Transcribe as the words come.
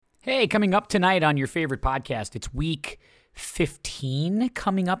Hey, coming up tonight on your favorite podcast, it's week 15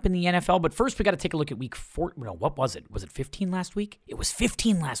 coming up in the NFL. But first, we got to take a look at week 4. No, what was it? Was it 15 last week? It was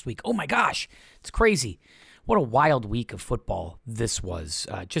 15 last week. Oh my gosh, it's crazy. What a wild week of football this was.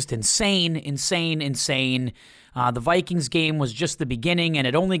 Just insane. The Vikings game was just the beginning, and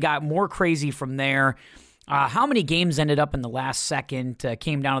it only got more crazy from there. How many games ended up in the last second,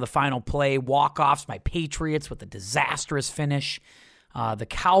 came down to the final play, walk-offs by Patriots with a disastrous finish. The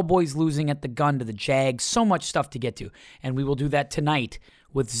Cowboys losing at the gun to the Jags. So much stuff to get to. And we will do that tonight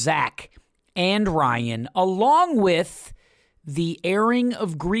with Zach and Ryan, along with the airing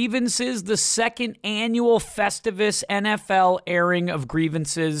of grievances, the second annual Festivus NFL airing of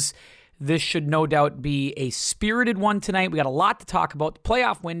grievances. This should no doubt be a spirited one tonight. We got a lot to talk about. The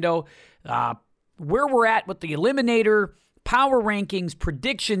playoff window, where we're at with the Eliminator, power rankings,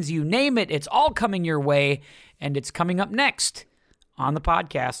 predictions, you name it. It's all coming your way, and it's coming up next on the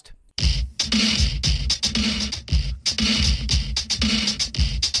podcast.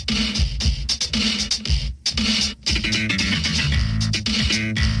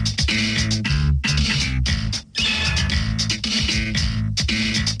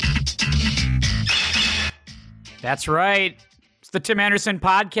 That's right. It's the Tim Anderson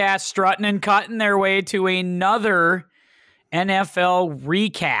podcast, strutting and cutting their way to another NFL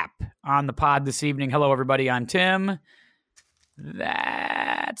recap on the pod this evening. Hello, everybody. I'm Tim.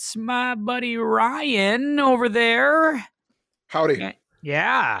 That's my buddy Ryan over there. Howdy.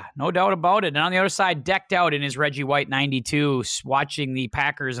 Yeah, no doubt about it. And on the other side, decked out in his Reggie White 92, watching the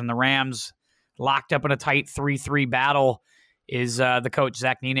Packers and the Rams locked up in a tight 3-3 battle, is the coach,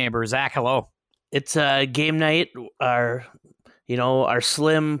 Zach Nienaber. Zach, hello. It's game night. Our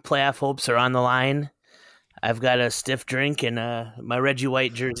slim playoff hopes are on the line. I've got a stiff drink and my Reggie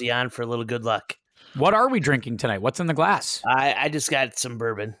White jersey on for a little good luck. What are we drinking tonight? What's in the glass? I just got some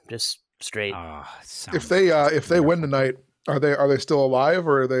bourbon, just straight. If they win tonight, are they still alive,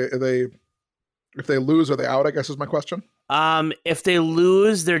 or are they if they lose, are they out? I guess is my question. If they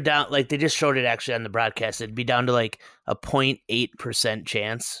lose, they're down. Like they just showed it actually on the broadcast. It'd be down to like a 0.8%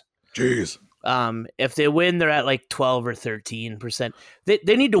 chance. Jeez. If they win, they're at like 12 or 13%.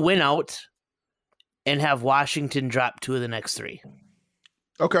 They need to win out and have Washington drop 2 of the next 3.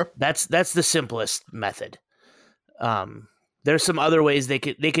 Okay. That's the simplest method. There's some other ways they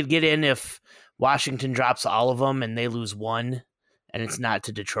could get in if Washington drops all of them and they lose 1 and it's not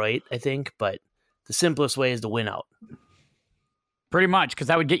to Detroit, I think, but the simplest way is to win out. Pretty much, because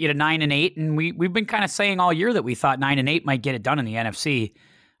that would get you to 9-8, and we've been kind of saying all year that we thought 9-8 might get it done in the NFC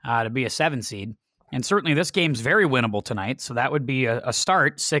to be a 7 seed. And certainly this game's very winnable tonight, so that would be a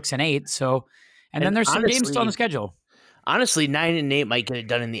start, 6-8. So, and then there's some games still on the schedule. Honestly, 9-8 might get it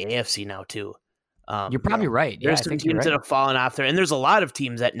done in the AFC now too. You're probably right. Yeah, there's some teams that have fallen off there, and there's a lot of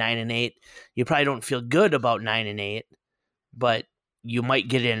teams at 9-8. You probably don't feel good about 9-8, but you might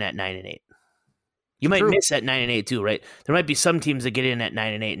get in at 9-8. You might miss at 9-8 too, right? There might be some teams that get in at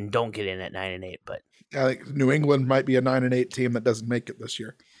 9-8 and don't get in at 9-8, but I think New England might be a 9-8 team that doesn't make it this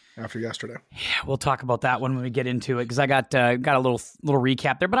year after yesterday. Yeah, we'll talk about that when we get into it, because I got a little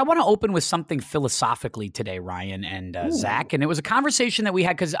recap there. But I want to open with something philosophically today, Ryan and Zach. And it was a conversation that we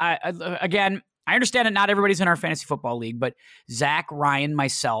had, because I understand that not everybody's in our fantasy football league, but Zach, Ryan,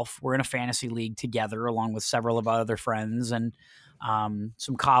 myself, we're in a fantasy league together along with several of our other friends and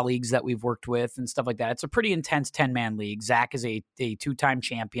some colleagues that we've worked with and stuff like that. It's a pretty intense 10-man league. Zach is a 2-time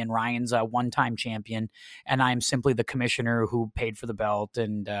champion. Ryan's a 1-time champion. And I'm simply the commissioner who paid for the belt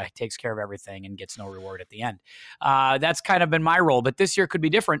and takes care of everything and gets no reward at the end. That's kind of been my role, but this year could be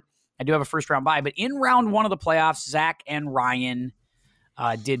different. I do have a first-round bye. But in round 1 of the playoffs, Zach and Ryan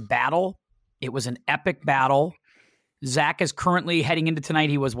did battle. It was an epic battle. Zach is currently heading into tonight.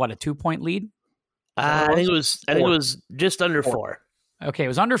 He was, a 2-point lead? I think it was just under 4. Okay, it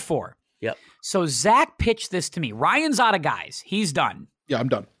was under 4. Yep. So Zach pitched this to me. Ryan's out of guys. He's done. Yeah, I'm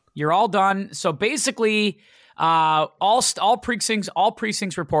done. You're all done. So basically, all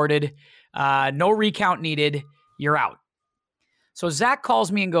precincts reported. No recount needed. You're out. So Zach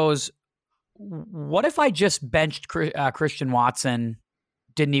calls me and goes, "What if I just benched Christian Watson,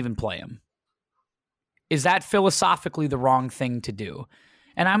 didn't even play him? Is that philosophically the wrong thing to do?"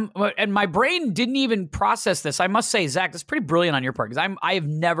 And my brain didn't even process this. I must say, Zach, that's pretty brilliant on your part, because I have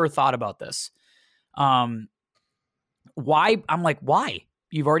never thought about this. Why? I'm like, why?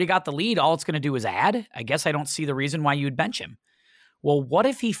 You've already got the lead. All it's going to do is add. I guess I don't see the reason why you'd bench him. Well, what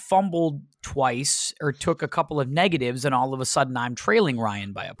if he fumbled twice or took a couple of negatives, and all of a sudden I'm trailing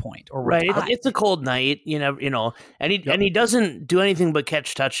Ryan by a point? Or right, it's a cold night, and he doesn't do anything but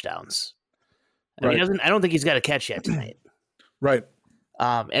catch touchdowns. Right. I don't think he's got a catch yet tonight. Right.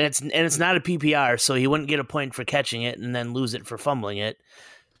 And it's not a PPR, so he wouldn't get a point for catching it and then lose it for fumbling it.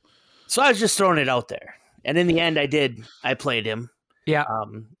 So I was just throwing it out there. And in the end, I played him. Yeah.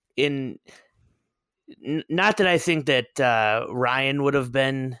 Not that I think that Ryan would have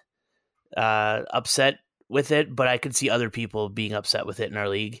been upset with it, but I could see other people being upset with it in our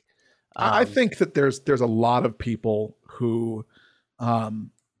league. I think that there's a lot of people who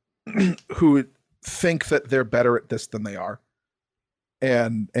who think that they're better at this than they are,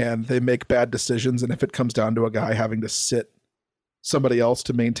 and they make bad decisions. And if it comes down to a guy having to sit somebody else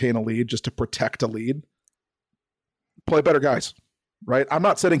to maintain a lead just to protect a lead, play better guys, right? I'm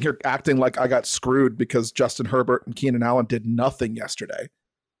not sitting here acting like I got screwed because Justin Herbert and Keenan Allen did nothing yesterday,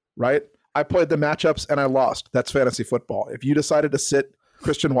 right? I played the matchups and I lost. That's fantasy football. If you decided to sit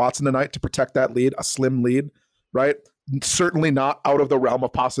Christian Watson tonight to protect that lead, a slim lead, right? Certainly not out of the realm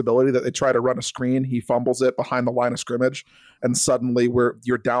of possibility that they try to run a screen, he fumbles it behind the line of scrimmage, and suddenly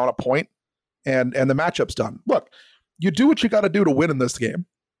you're down a point, and the matchup's done. Look, you do what you got to do to win in this game,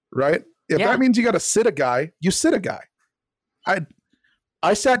 right? If that means you got to sit a guy, you sit a guy.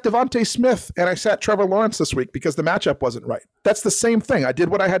 I sat Devontae Smith and I sat Trevor Lawrence this week because the matchup wasn't right. That's the same thing. I did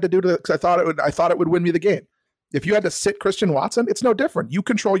what I had to do because I thought it would win me the game. If you had to sit Christian Watson, it's no different. You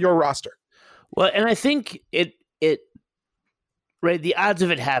control your roster. Well, and I think it right, the odds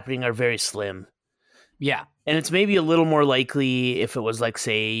of it happening are very slim. Yeah. And it's maybe a little more likely if it was like,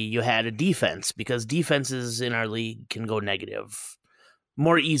 say, you had a defense, because defenses in our league can go negative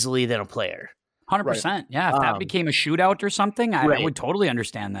more easily than a player. 100%. Right. Yeah. If that became a shootout or something, I would totally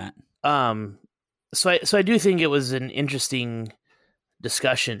understand that. So I do think it was an interesting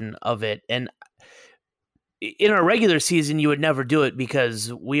discussion of it. And in our regular season, you would never do it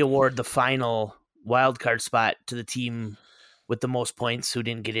because we award the final wild card spot to the team with the most points who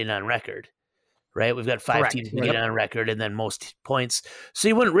didn't get in on record, right? We've got 5 teams who get in on record and then most points. So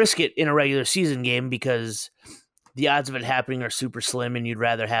you wouldn't risk it in a regular season game because the odds of it happening are super slim, and you'd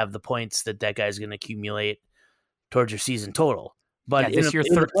rather have the points that guy's going to accumulate towards your season total. But this year,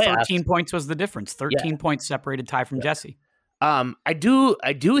 13 points was the difference. 13 points separated Ty from Jesse. I do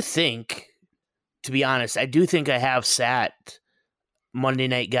think, to be honest, I have sat Monday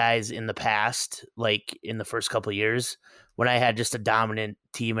night guys in the past, like in the first couple of years when I had just a dominant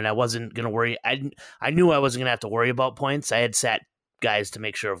team and I wasn't going to worry. I knew I wasn't going to have to worry about points. I had sat guys to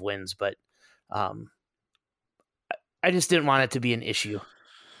make sure of wins, but I just didn't want it to be an issue.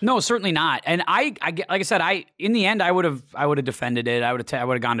 No, certainly not. And I like I said, in the end, I would have defended it. I would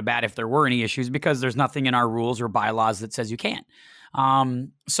have gone to bat if there were any issues because there's nothing in our rules or bylaws that says you can't.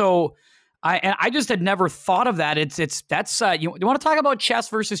 So I just had never thought of that. That's you want to talk about chess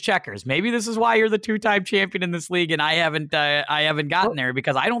versus checkers. Maybe this is why you're the 2-time champion in this league, and I haven't gotten there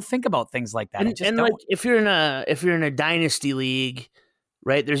because I don't think about things like that. And like if you're in a dynasty league,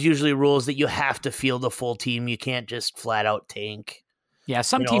 right? There's usually rules that you have to field a full team. You can't just flat out tank. Yeah,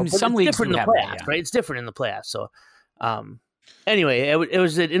 some teams, some leagues different in the playoffs, right? It's different in the playoffs. So, anyway, it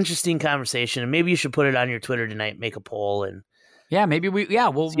was an interesting conversation, and maybe you should put it on your Twitter tonight. Make a poll and. Yeah, maybe we'll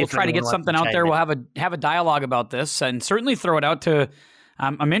try to get something out there. We'll have a dialogue about this and certainly throw it out to.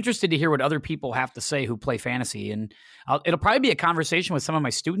 I'm interested to hear what other people have to say who play fantasy, and it'll probably be a conversation with some of my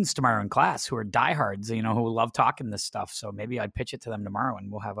students tomorrow in class who are diehards, who love talking this stuff. So maybe I'd pitch it to them tomorrow, and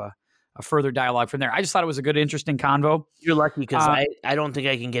we'll have a further dialogue from there. I just thought it was a good, interesting convo. You're lucky because I don't think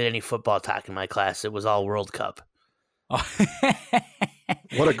I can get any football talk in my class. It was all World Cup.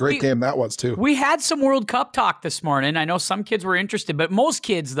 What a great game that was, too. We had some World Cup talk this morning. I know some kids were interested, but most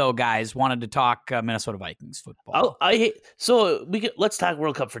kids, though, guys, wanted to talk Minnesota Vikings football. Let's talk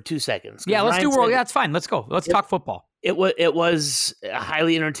World Cup for 2 seconds. Yeah, let's do World. Yeah, that's fine. Let's go. Let's talk football. It was a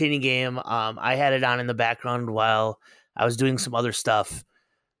highly entertaining game. I had it on in the background while I was doing some other stuff.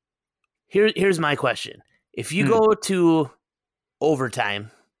 Here's my question. If you go to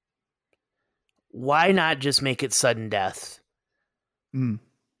overtime, why not just make it sudden death?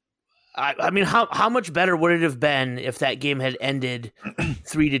 I mean, how much better would it have been if that game had ended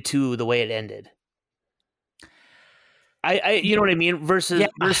 3-2 the way it ended? You know what I mean?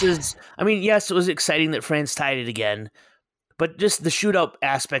 Versus, I mean, yes, it was exciting that France tied it again, but just the shootout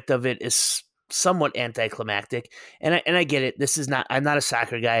aspect of it is somewhat anticlimactic. And I get it. I'm not a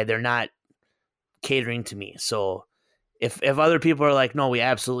soccer guy. They're not catering to me. So if other people are like, no, we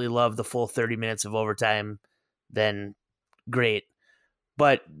absolutely love the full 30 minutes of overtime, then great.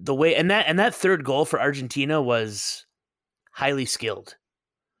 But the way and that third goal for Argentina was highly skilled.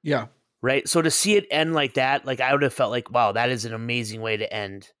 Yeah. Right. So to see it end like that, like I would have felt like, wow, that is an amazing way to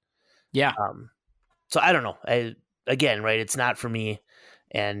end. Yeah. So I don't know. Again, right. It's not for me.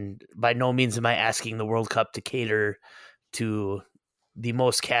 And by no means am I asking the World Cup to cater to the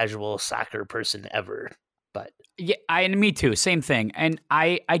most casual soccer person ever. But yeah, and me too. Same thing. And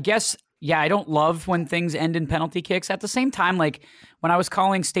I guess, yeah, I don't love when things end in penalty kicks. At the same time, like when I was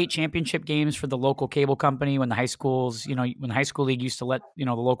calling state championship games for the local cable company, when the high schools, when the high school league used to let, the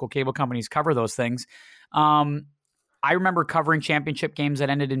local cable companies cover those things. I remember covering championship games that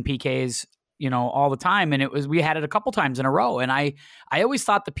ended in PKs, all the time. And we had it a couple times in a row. And I always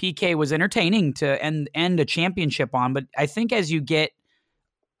thought the PK was entertaining to end a championship on. But I think as you get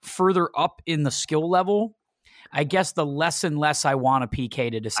further up in the skill level, I guess the less and less I want a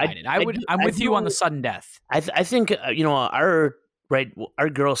PK to decide it. I'm with you on the sudden death. I think, our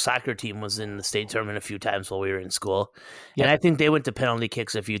girls soccer team was in the state tournament a few times while we were in school. Yep. And I think they went to penalty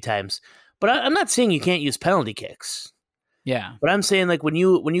kicks a few times. But I'm not saying you can't use penalty kicks. Yeah. But I'm saying, like, when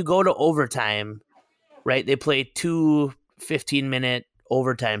you go to overtime, right, they play 2 15-minute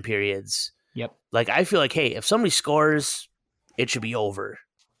overtime periods. Yep. Like, I feel like, hey, if somebody scores, it should be over.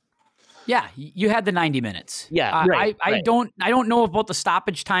 Yeah, you had the 90 minutes. Yeah, right. I don't know about the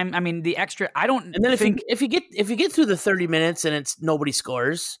stoppage time. I mean, the extra. I don't. And then if you get through the 30 minutes and it's nobody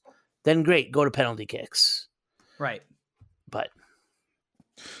scores, then great, go to penalty kicks. Right. But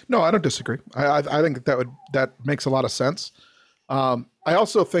no, I don't disagree. I think that makes a lot of sense. I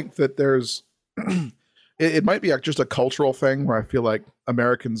also think that there's it might be just a cultural thing where I feel like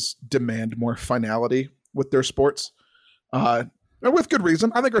Americans demand more finality with their sports. And with good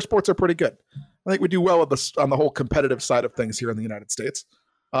reason. I think our sports are pretty good. I think we do well on the whole competitive side of things here in the United States.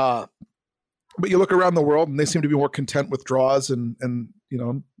 But you look around the world and they seem to be more content with draws and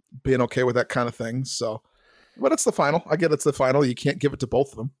being okay with that kind of thing. So, but it's the final. I get it's the final. You can't give it to both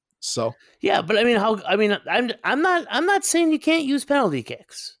of them. So yeah, but I'm not saying you can't use penalty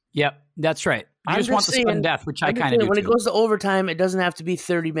kicks. Yep, that's right. I just want the sudden death, which I kind of do. When it goes to overtime, it doesn't have to be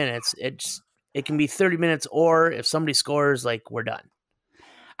 30 minutes. It can be 30 minutes, or if somebody scores, like, we're done.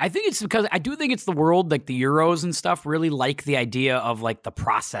 I think it's because I do think it's the world, like the Euros and stuff, really like the idea of like the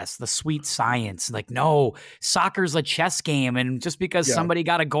process, the sweet science. Like, no, soccer's a chess game. And just because somebody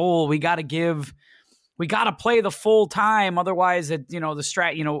got a goal, we got to play the full time. Otherwise, it's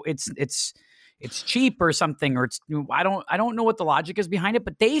cheap or something, or I don't know what the logic is behind it,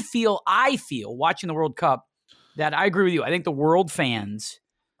 but I feel watching the World Cup that I agree with you. I think the world fans,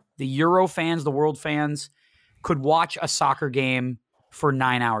 the Euro fans, the world fans could watch a soccer game for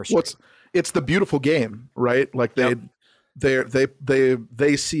 9 hours straight. Well, it's the beautiful game, right? Like they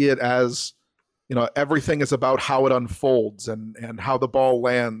see it as, everything is about how it unfolds and how the ball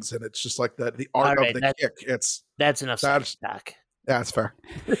lands, and it's just like the art of the kick. That's enough. That's that's fair.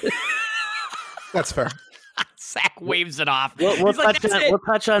 That's fair. Zach waves it off. We'll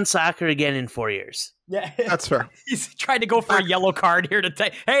touch on soccer again in 4 years. Yeah, that's fair. He's trying to go for a yellow card here to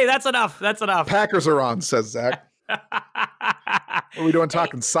take. Hey, that's enough. That's enough. Packers are on, says Zach. What are we doing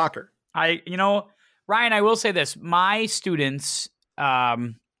talking soccer? Ryan, I will say this. My students,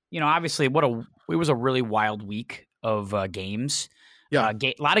 obviously it was a really wild week of games. Yeah.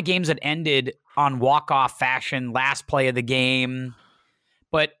 A lot of games that ended on walk-off fashion, last play of the game.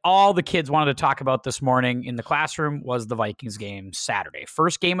 But all the kids wanted to talk about this morning in the classroom was the Vikings game Saturday.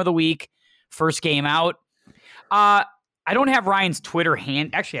 First game of the week, first game out. I don't have Ryan's Twitter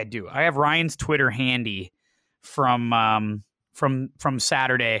Actually, I do. I have Ryan's Twitter handy from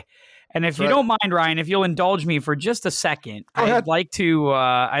Saturday. And if you don't mind, Ryan, if you'll indulge me for just a second, I'd like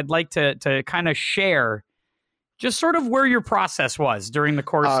to kind of share just sort of where your process was during the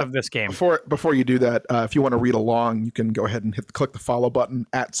course of this game. Before you do that, if you want to read along, you can go ahead and click the follow button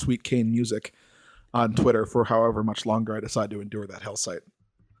at Sweet Cane Music on Twitter for however much longer I decide to endure that hell site.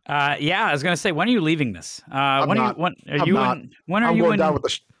 Yeah, I was going to say, when are you leaving this? I'm going down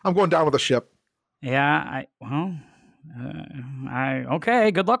with the ship. Yeah, okay.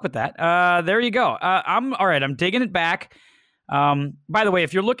 Good luck with that. There you go. I'm all right. I'm digging it back. By the way,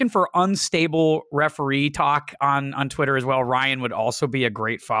 if you're looking for unstable referee talk on Twitter as well, Ryan would also be a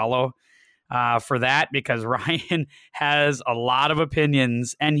great follow for that, because Ryan has a lot of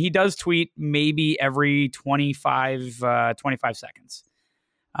opinions and he does tweet maybe every 25 seconds.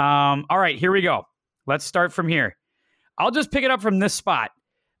 All right, here we go. Let's start from here. I'll just pick it up from this spot.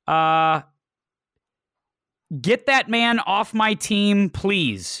 Get that man off my team,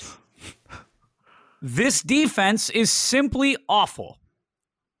 please. This defense is simply awful.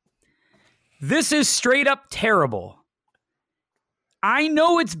 This is straight up terrible. I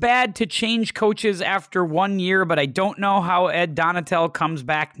know it's bad to change coaches after 1 year, but I don't know how Ed Donatel comes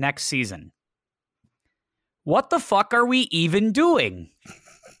back next season. What the fuck are we even doing?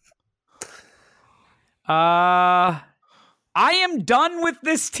 I am done with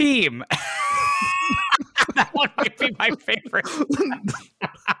this team. That one might be my favorite.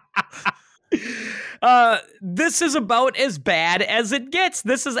 This is about as bad as it gets.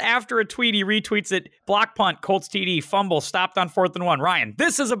 This is after a tweet. He retweets it. Block punt, Colts TD, fumble, stopped on 4th and 1. Ryan,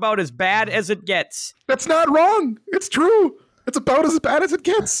 this is about as bad as it gets. That's not wrong. It's true. It's about as bad as it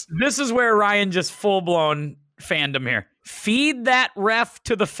gets. This is where Ryan just full-blown fandom here. Feed that ref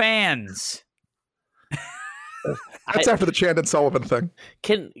to the fans. That's after the Chandon Sullivan thing.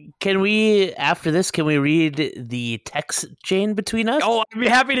 Can we, after this, can we read the text chain between us? Oh, I'd be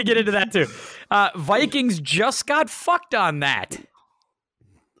happy to get into that too. Vikings just got fucked on that.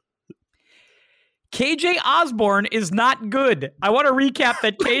 KJ Osborne is not good. I want to recap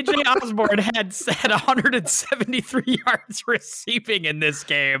that KJ Osborne had 173 yards receiving in this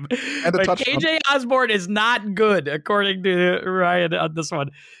game. And but KJ Osborne is not good, according to Ryan on this one.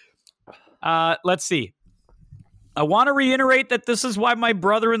 Let's see. I want to reiterate that this is why my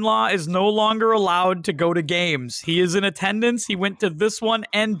brother-in-law is no longer allowed to go to games. He is in attendance. He went to this one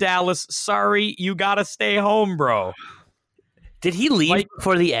and Dallas. Sorry, you got to stay home, bro. Did he leave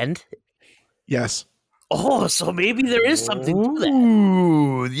before the end? Yes. Oh, so maybe there is something to that.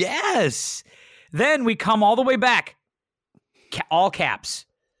 Ooh, yes. Then we come all the way back. All caps.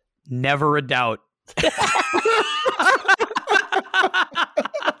 Never a doubt.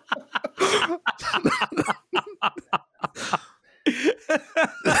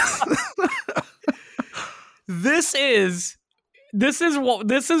 This is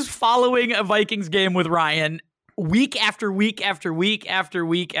following a Vikings game with Ryan week after week after week after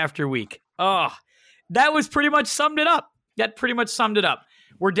week after week. Oh, that was pretty much summed it up.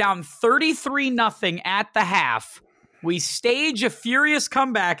 We're down 33-0 at the half. We stage a furious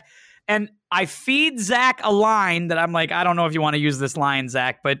comeback, and I feed Zach a line that I'm like, I don't know if you want to use this line,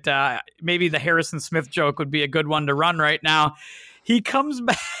 Zach, but maybe the Harrison Smith joke would be a good one to run right now. He comes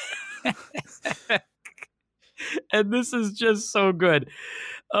back, and this is just so good.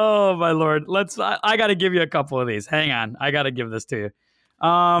 Oh, my Lord. I got to give you a couple of these. Hang on. I got to give this to you.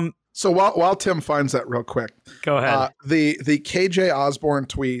 So while Tim finds that real quick, go ahead. The KJ Osborne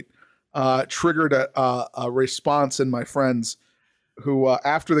tweet triggered a response in my friends who,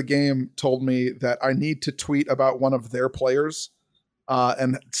 after the game, told me that I need to tweet about one of their players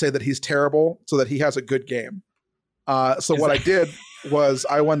and say that he's terrible so that he has a good game. So what I did was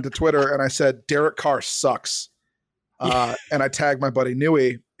I went to Twitter and I said, Derek Carr sucks. And I tagged my buddy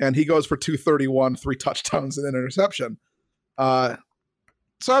Newey, and he goes for 231, 3 touchdowns and an interception.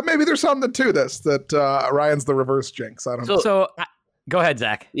 So maybe there's something to this, that Ryan's the reverse jinx. I don't know. So go ahead,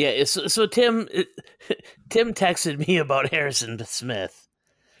 Zach. Yeah. So Tim texted me about Harrison Smith.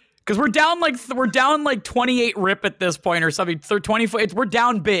 Because we're down like 28 rip at this point or something. 24. We're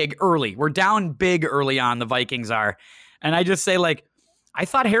down big early. We're down big early on. The Vikings are, and I just say like, I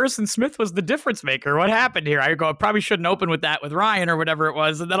thought Harrison Smith was the difference maker. What happened here? I go, I probably shouldn't open with that with Ryan or whatever it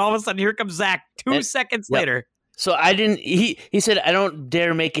was, and then all of a sudden here comes Zach 2 seconds later. So I didn't. He said, I don't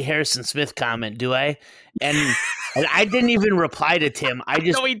dare make a Harrison Smith comment, do I? And I didn't even reply to Tim. I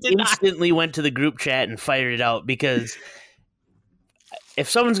just instantly went to the group chat and fired it out, because if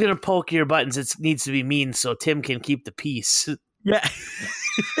someone's going to poke your buttons, it needs to be mean so Tim can keep the peace. Yeah.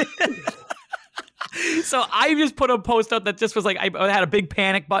 So I just put a post out that just was like, I had a big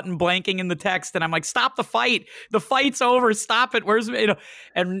panic button blanking in the text, and I'm like, stop the fight. The fight's over. Stop it.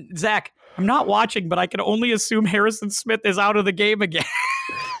 And Zach, I'm not watching, but I can only assume Harrison Smith is out of the game again.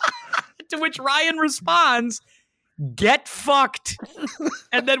 To which Ryan responds, get fucked.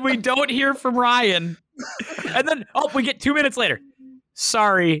 And then we don't hear from Ryan. And then, we get 2 minutes later.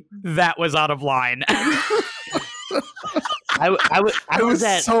 Sorry, that was out of line. I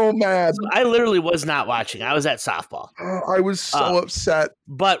was so mad. I literally was not watching. I was at softball. I was so upset.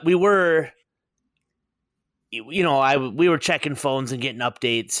 But we were, we were checking phones and getting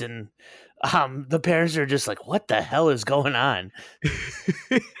updates, and the parents are just like, what the hell is going on?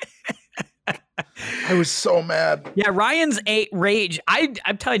 I was so mad. Yeah, Ryan's rage.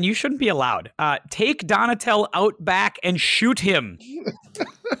 I'm telling you, shouldn't be allowed. Take Donatel out back and shoot him.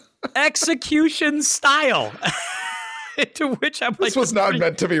 Execution style. To which I'm this was not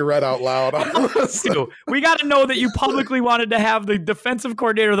meant to be read out loud. We got to know that you publicly wanted to have the defensive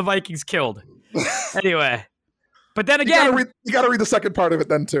coordinator of the Vikings killed. Anyway, but then again, you got to read the second part of it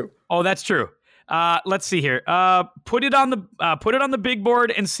then too. Oh, that's true. Let's see here. Put it on the big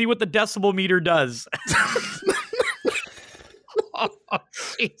board and see what the decibel meter does. Oh,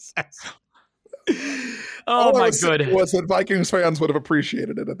 Jesus. Oh, my good. Was that Vikings fans would have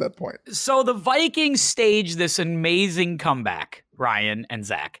appreciated it at that point. So the Vikings staged this amazing comeback, Ryan and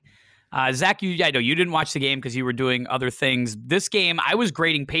Zach. Zach, I know you didn't watch the game because you were doing other things. This game, I was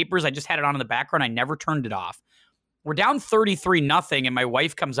grading papers. I just had it on in the background. I never turned it off. We're down 33-0, and my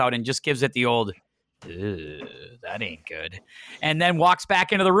wife comes out and just gives it the old, that ain't good. And then walks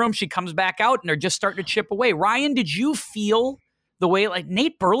back into the room. She comes back out, and they're just starting to chip away. Ryan, did you feel the way, like,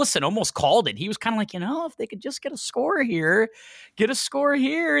 Nate Burleson almost called it? He was kind of like, if they could just get a score here,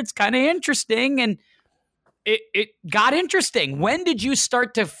 it's kind of interesting. And it got interesting. When did you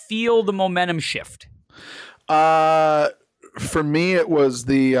start to feel the momentum shift? For me, it was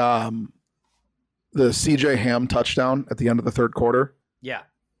the CJ Ham touchdown at the end of the third quarter. Yeah.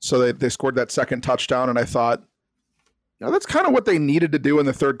 So they scored that second touchdown, and I thought, that's kind of what they needed to do in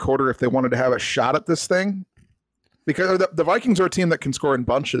the third quarter if they wanted to have a shot at this thing. Because the Vikings are a team that can score in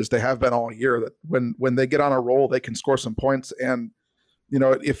bunches. They have been all year. That when they get on a roll, they can score some points. And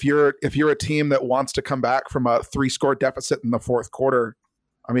if you're a team that wants to come back from a 3-score deficit in the fourth quarter,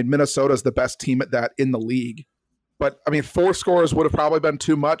 I mean, Minnesota's the best team at that in the league. But I mean, 4 scores would have probably been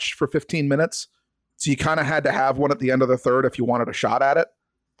too much for 15 minutes. So you kind of had to have one at the end of the third if you wanted a shot at it.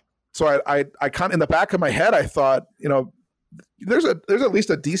 So I kind of, in the back of my head, I thought, there's at least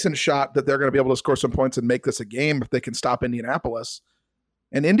a decent shot that they're going to be able to score some points and make this a game if they can stop Indianapolis.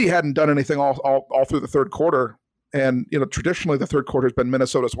 And Indy hadn't done anything all through the third quarter. And, traditionally the third quarter has been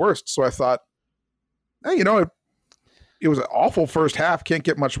Minnesota's worst. So I thought, hey, it was an awful first half. Can't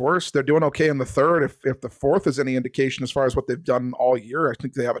get much worse. They're doing okay in the third. If the fourth is any indication as far as what they've done all year, I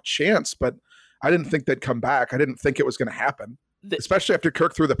think they have a chance. But I didn't think they'd come back. I didn't think it was going to happen, especially after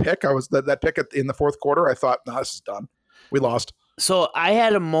Kirk threw the pick. I was that pick in the fourth quarter. I thought, no, this is done. We lost. So I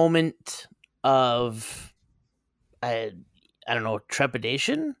had a moment of, I don't know,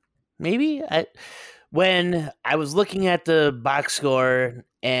 trepidation, maybe. When I was looking at the box score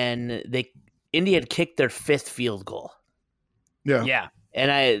and Indy had kicked their 5th field goal. Yeah.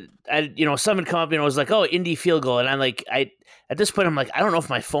 And I someone come up and was like, "Oh, Indy field goal," and I'm like, at this point I'm like, I don't know if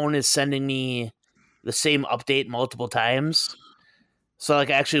my phone is sending me the same update multiple times. So like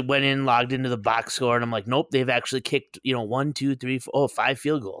I actually went in, logged into the box score, and I'm like, nope, they've actually kicked 1, 2, 3, 4, 5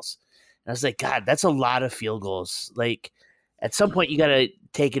 field goals. And I was like, God, that's a lot of field goals. Like at some point you got to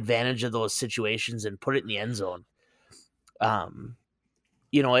take advantage of those situations and put it in the end zone.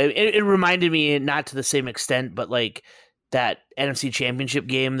 It reminded me, not to the same extent, but like that NFC Championship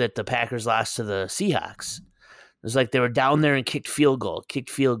game that the Packers lost to the Seahawks. It was like they were down there and kicked field goal.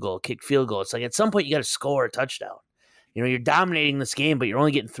 It's like at some point you got to score a touchdown. You're dominating this game, but you're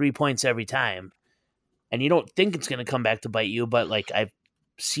only getting 3 points every time. And you don't think it's going to come back to bite you, but like I've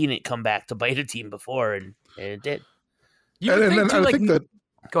seen it come back to bite a team before, and it did. Go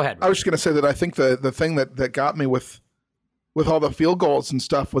ahead. I was just going to say that I think the thing that got me with all the field goals and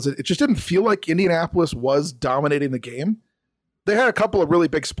stuff was it just didn't feel like Indianapolis was dominating the game. They had a couple of really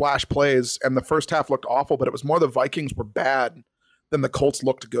big splash plays, and the first half looked awful, but it was more the Vikings were bad than the Colts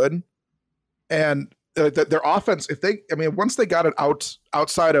looked good. And their offense, once they got it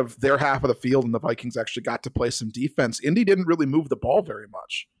outside of their half of the field and the Vikings actually got to play some defense, Indy didn't really move the ball very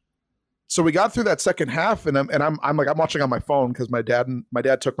much. So we got through that second half, and I'm watching on my phone because my dad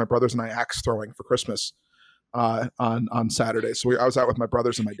took my brothers and I axe throwing for Christmas on Saturday. So I was out with my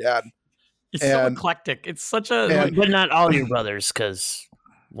brothers and my dad. It's so eclectic. It's such a but not all your brothers, because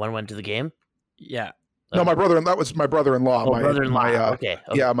one went to the game. Yeah. No, that was my brother-in-law. Oh, brother-in-law. Okay.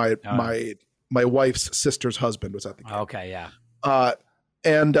 Yeah, my wife's sister's husband was at the game. Okay, yeah.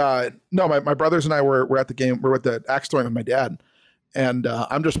 My brothers and I were at the game. We're at the axe throwing with my dad, and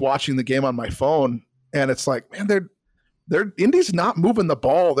I'm just watching the game on my phone, and it's like, man, Indy's not moving the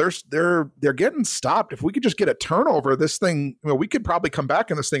ball. They're getting stopped. If we could just get a turnover, this thing, we could probably come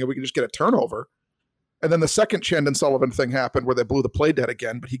back in this thing if we could just get a turnover. And then the second Chandon Sullivan thing happened where they blew the play dead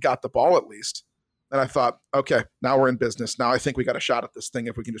again, but he got the ball at least. And I thought, okay, now we're in business. Now I think we got a shot at this thing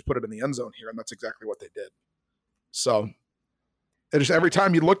if we can just put it in the end zone here. And that's exactly what they did. So it just, every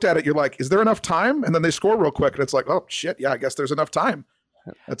time you looked at it, you're like, is there enough time? And then they score real quick. And it's like, oh, shit, yeah, I guess there's enough time.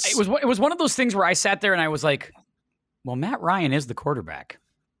 It was one of those things where I sat there and I was like, well, Matt Ryan is the quarterback.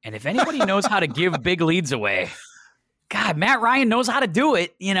 And if anybody knows how to give big leads away, God, Matt Ryan knows how to do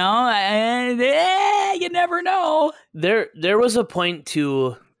it, you never know. There was a point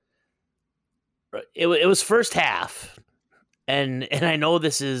to it was first half, and I know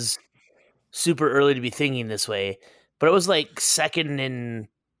this is super early to be thinking this way, but it was like 2nd and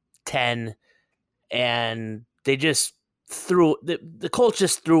 10, and they just threw the Colts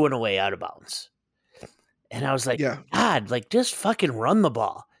just threw it away out of bounds. And I was like, yeah. God, like just fucking run the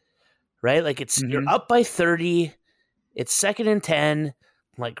ball, right? Like you're up by 30, it's 2nd and 10,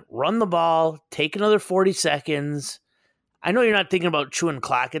 like run the ball, take another 40 seconds. I know you're not thinking about chewing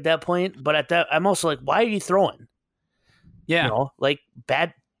clock at that point, but at that, I'm also like, why are you throwing? Yeah. You know, like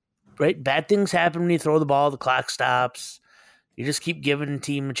bad things happen when you throw the ball. The clock stops. You just keep giving the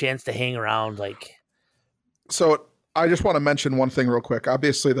team a chance to hang around. Like, so I just want to mention one thing real quick.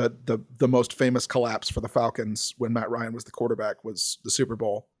 Obviously, the most famous collapse for the Falcons when Matt Ryan was the quarterback was the Super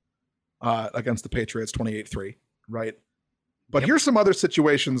Bowl against the Patriots, 28-3, right? But here's some other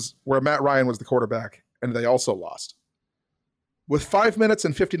situations where Matt Ryan was the quarterback and they also lost. With 5 minutes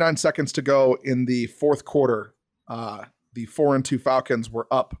and 59 seconds to go in the fourth quarter, the 4-2 Falcons were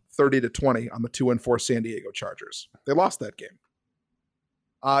up 30-20 on the 2-4 San Diego Chargers. They lost that game.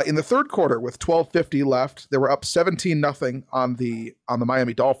 In the third quarter, with 12:50 left, they were up 17-0 on the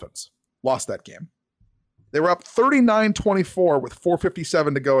Miami Dolphins. Lost that game. They were up 39-24 with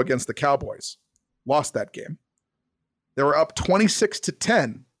 4:57 to go against the Cowboys. Lost that game. They were up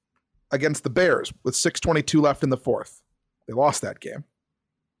 26-10 against the Bears with 6:22 left in the fourth. They lost that game.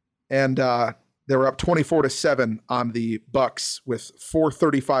 And they were up 24-7 on the Bucks with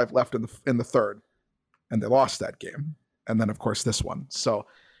 4:35 left in the third. And they lost that game. And then, of course, this one. So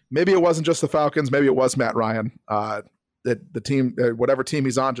maybe it wasn't just the Falcons. Maybe it was Matt Ryan. The team, whatever team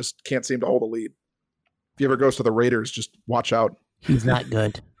he's on, just can't seem to hold a lead. If he ever goes to the Raiders, just watch out. He's not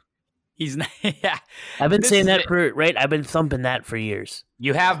good. He's not. Yeah. I've been saying that I've been thumping that for years.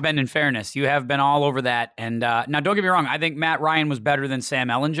 You have been, in fairness. You have been all over that. And now, don't get me wrong. I think Matt Ryan was better than Sam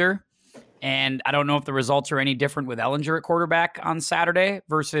Ehlinger. And I don't know if the results are any different with Ehlinger at quarterback on Saturday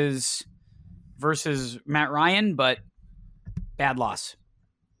versus Matt Ryan, but bad loss.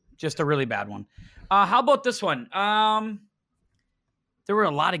 Just a really bad one. How about this one? There were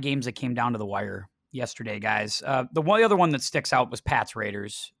a lot of games that came down to the wire yesterday, guys. The other one that sticks out was Pats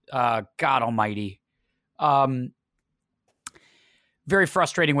Raiders. God almighty. Very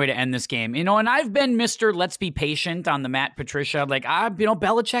frustrating way to end this game. You know, and I've been Mr. Let's be patient on the Matt Patricia. Like,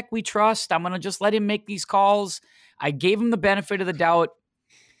 Belichick, we trust. I'm going to just let him make these calls. I gave him the benefit of the doubt.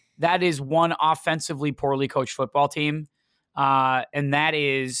 That is one offensively poorly coached football team. And that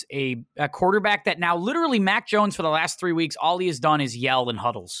is a quarterback that now literally Mac Jones for the last 3 weeks, all he has done is yell in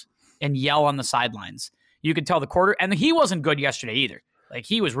huddles and yell on the sidelines. You could tell the quarter, and he wasn't good yesterday either. Like,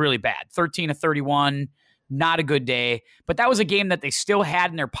 he was really bad. 13-31, not a good day. But that was a game that they still had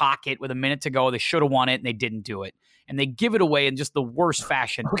in their pocket with a minute to go. They should have won it, and they didn't do it. And they give it away in just the worst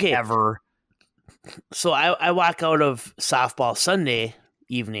fashion ever. So I walk out of softball Sunday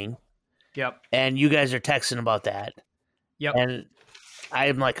evening. Yep. And you guys are texting about that. Yep. And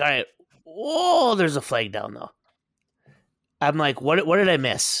I'm like, all right, whoa, there's a flag down though. I'm like, what did I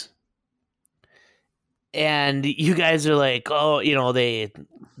miss? And you guys are like, oh, you know, they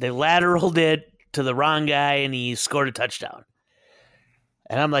lateraled it to the wrong guy and he scored a touchdown.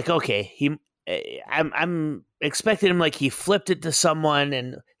 And I'm like, okay, I'm expecting him like he flipped it to someone.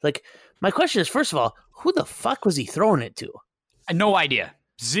 And like, my question is, first of all, who the fuck was he throwing it to? No idea.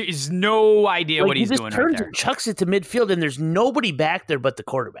 There's no idea what he's doing. He just turns and chucks it to midfield, and there's nobody back there but the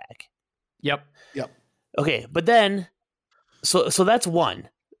quarterback. Yep. Okay, but then, so that's one.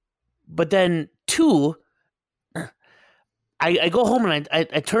 But then two, I go home and I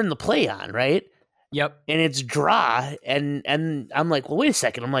turn the play on, right? Yep. And it's draw, and I'm like, well, wait a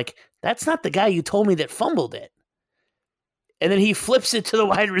second. I'm like, that's not the guy you told me that fumbled it. And then he flips it to the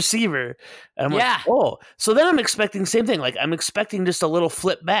wide receiver. And I'm like, oh. So then I'm expecting the same thing. Like, I'm expecting just a little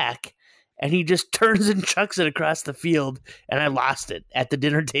flip back. And he just turns and chucks it across the field. And I lost it at the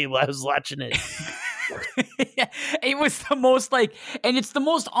dinner table. I was watching it. It was the most and it's the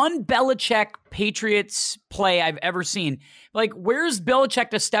most un-Belichick Patriots play I've ever seen. Like, where's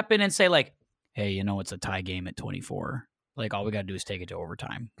Belichick to step in and say, like, hey, you know, it's a tie game at 24. Like, all we got to do is take it to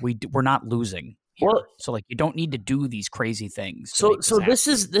overtime. We're not losing. Here. Well, so like you don't need to do these crazy things. So this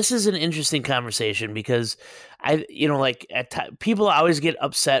is an interesting conversation because people always get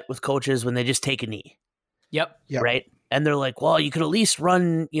upset with coaches when they just take a knee. Yep. Right. And they're like, well, you could at least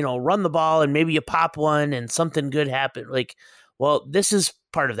run the ball and maybe you pop one and something good happened. Like, well, this is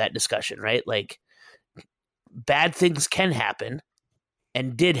part of that discussion, right? Like, bad things can happen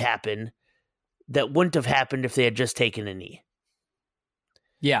and did happen that wouldn't have happened if they had just taken a knee.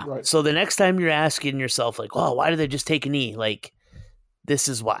 Yeah. Right. So the next time you're asking yourself, like, oh, why did they just take a knee? Like, this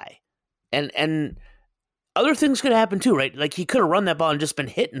is why. And other things could happen too, right? Like, he could have run that ball and just been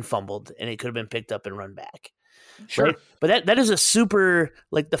hit and fumbled, and it could have been picked up and run back. Sure. Right? But that is a super,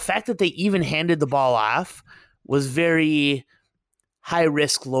 like, the fact that they even handed the ball off was very high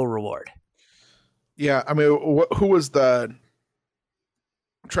risk, low reward. Yeah. I mean, who was was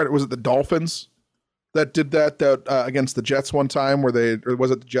it the Dolphins that did that against the Jets one time or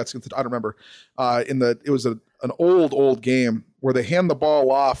was it the Jets? I don't remember. It was an old game where they hand the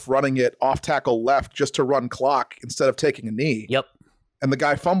ball off, running it off tackle left just to run clock instead of taking a knee. Yep. And the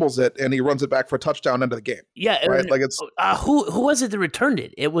guy fumbles it and he runs it back for a touchdown end of the game. Yeah. Right? Like it's who was it that returned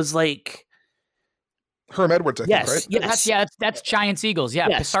it? It was like Herm Edwards, I think, right? Yes. That's Giants Eagles. Yeah.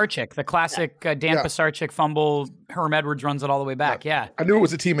 Yes. Pisarcik, the classic Dan Pisarcik fumble. Herm Edwards runs it all the way back. Yeah. I knew it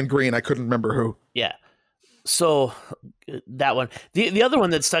was a team in green. I couldn't remember who. Yeah. So that one. The other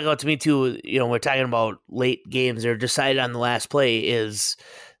one that stuck out to me too, we're talking about late games or decided on the last play, is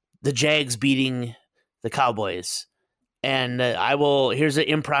the Jags beating the Cowboys. And here's an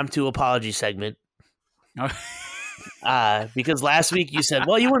impromptu apology segment. Because last week you said,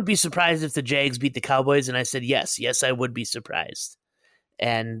 well, you wouldn't be surprised if the Jags beat the Cowboys. And I said, yes, I would be surprised.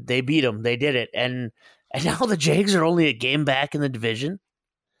 And they beat them. They did it. And now the Jags are only a game back in the division.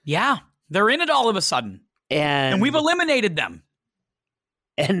 Yeah. They're in it all of a sudden. And we've eliminated them.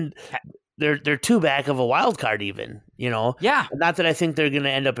 And they're two back of a wild card even, Yeah. Not that I think they're going to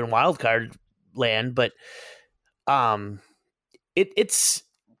end up in wild card land, but it's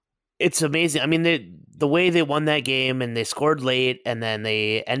amazing. I mean, the way they won that game and they scored late and then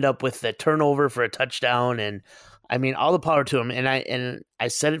they end up with the turnover for a touchdown, and I mean, all the power to him. And I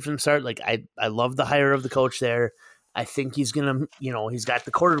said it from the start, like I love the hire of the coach there. I think he's going to, he's got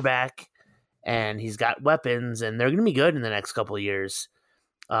the quarterback and he's got weapons and they're going to be good in the next couple of years.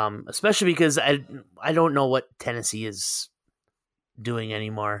 Especially because I don't know what Tennessee is doing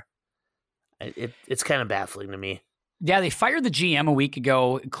anymore. It's kind of baffling to me. Yeah, they fired the GM a week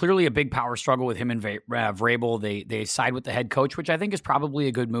ago. Clearly a big power struggle with him and Vrabel. They side with the head coach, which I think is probably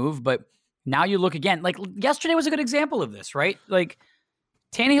a good move. But now you look again. Like yesterday was a good example of this, right? Like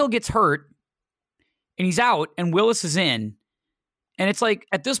Tannehill gets hurt and he's out and Willis is in. And it's like,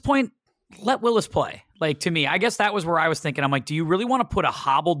 at this point, let Willis play. Like, to me, I guess that was where I was thinking. I'm like, do you really want to put a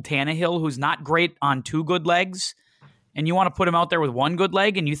hobbled Tannehill who's not great on two good legs, and you want to put him out there with one good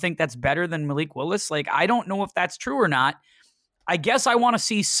leg, and you think that's better than Malik Willis? Like, I don't know if that's true or not. I guess I want to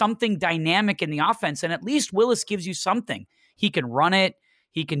see something dynamic in the offense, and at least Willis gives you something. He can run it.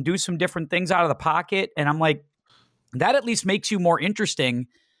 He can do some different things out of the pocket, and I'm like, that at least makes you more interesting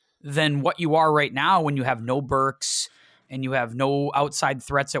than what you are right now when you have no Burks and you have no outside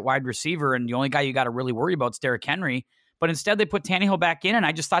threats at wide receiver, and the only guy you got to really worry about is Derrick Henry. But instead, they put Tannehill back in, and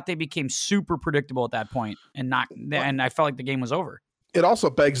I just thought they became super predictable at that point, and I felt like the game was over. It also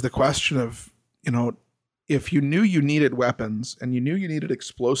begs the question of, if you knew you needed weapons and you knew you needed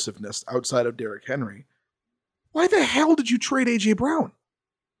explosiveness outside of Derrick Henry, why the hell did you trade A.J. Brown?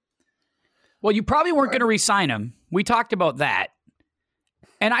 Well, you probably weren't going to re-sign him. We talked about that.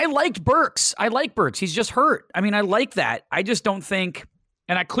 And I liked Burks. He's just hurt. I mean, I like that. I just don't think,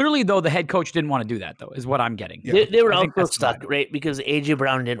 and clearly, though, the head coach didn't want to do that, though, is what I'm getting. Yeah. They were also stuck, right? Because A.J.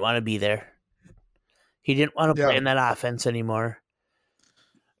 Brown didn't want to be there. He didn't want to play in that offense anymore.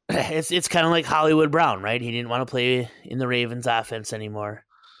 It's kind of like Hollywood Brown, right? He didn't want to play in the Ravens offense anymore.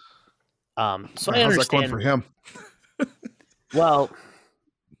 So I understand. How's that going for him? Well,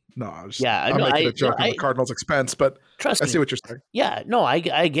 no, I'm making a joke at the Cardinals' expense, but trust I see what you're saying. Yeah, no, I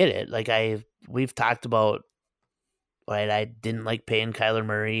get it. Like we've talked about, right? I didn't like paying Kyler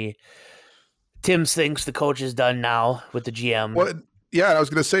Murray. Tim thinks the coach is done now with the GM. Well, yeah, I was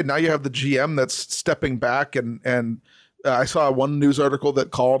going to say now you have the GM that's stepping back, and I saw one news article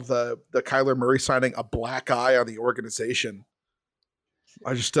that called the Kyler Murray signing a black eye on the organization.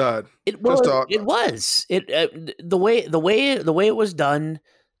 I just it was the way it was done.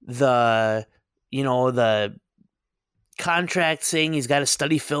 The contract saying he's got to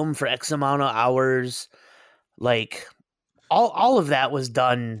study film for X amount of hours, like all of that was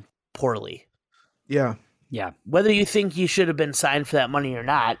done poorly. Yeah. Whether you think he should have been signed for that money or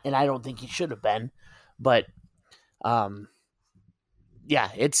not, and I don't think he should have been, but that's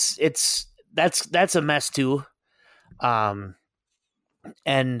a mess too.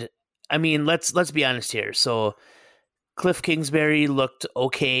 And I mean, let's be honest here. So Cliff Kingsbury looked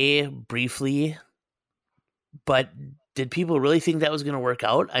okay briefly, but did people really think that was going to work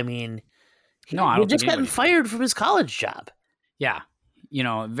out? I mean, he just gotten fired from his college job. Yeah.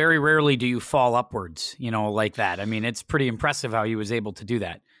 Very rarely do you fall upwards, like that. I mean, it's pretty impressive how he was able to do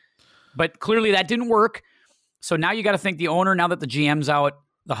that. But clearly that didn't work. So now you got to think the owner, now that the GM's out,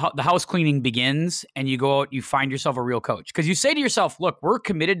 the house cleaning begins, and you go out, you find yourself a real coach. Because you say to yourself, look, we're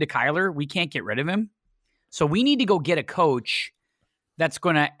committed to Kyler. We can't get rid of him. So we need to go get a coach that's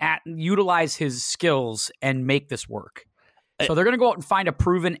going to utilize his skills and make this work. So they're going to go out and find a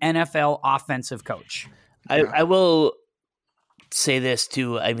proven NFL offensive coach. I will say this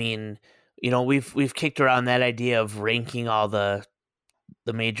too. I mean, we've kicked around that idea of ranking all the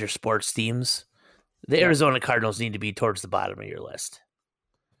major sports teams The Arizona Cardinals need to be towards the bottom of your list.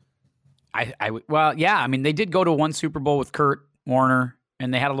 Well, yeah. I mean, they did go to one Super Bowl with Kurt Warner,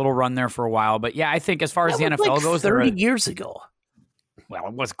 and they had a little run there for a while. But yeah, I think as far as the NFL goes, 30 years ago. Well,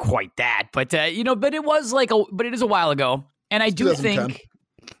 it wasn't quite that, but but it was but it is a while ago. And I do think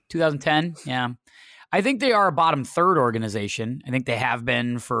 2010, yeah. I think they are a bottom third organization. I think they have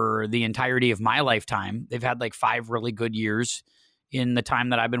been for the entirety of my lifetime. They've had like 5 really good years in the time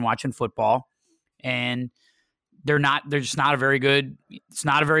that I've been watching football, and they're just not a very good. It's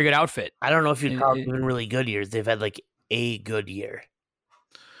not a very good outfit. I don't know if you'd call them even really good years. They've had like a good year.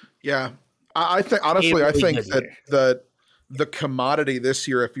 Yeah, I think honestly, I think that the commodity this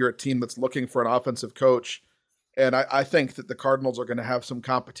year, if you're a team that's looking for an offensive coach, and I think that the Cardinals are going to have some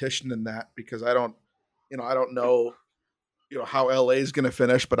competition in that, because I don't know, how LA is going to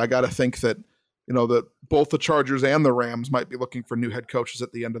finish, but I got to think that, that both the Chargers and the Rams might be looking for new head coaches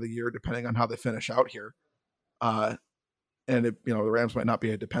at the end of the year, depending on how they finish out here. And the Rams might not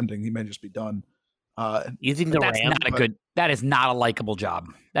be depending; he may just be done. You think that is not a likable job.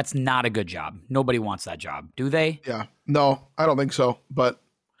 That's not a good job. Nobody wants that job, do they? Yeah, no, I don't think so. But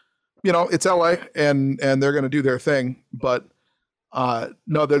it's LA, and they're going to do their thing. But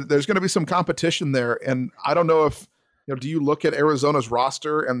no, there's going to be some competition there, and I don't know if do you look at Arizona's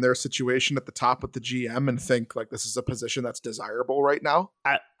roster and their situation at the top with the GM and think like this is a position that's desirable right now?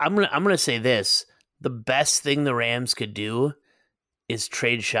 I'm gonna say this: the best thing the Rams could do is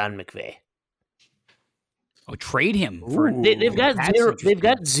trade Sean McVay. Oh, trade him. They've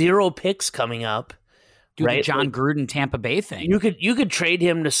got 0 picks coming up. Do right? The John Gruden Tampa Bay thing. You could trade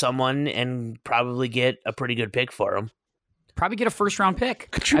him to someone and probably get a pretty good pick for him. Probably get a first-round pick.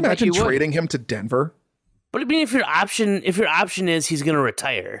 Could you imagine trading him to Denver? But I mean, if your option is he's going to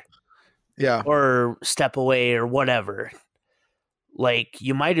retire, yeah, or step away or whatever, like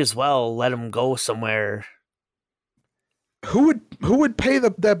you might as well let him go somewhere. Who would pay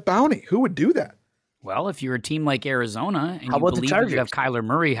that bounty? Who would do that? Well, if you're a team like Arizona and how about you believe you have Kyler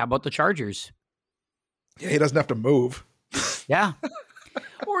Murray, how about the Chargers? Yeah, he doesn't have to move. Yeah.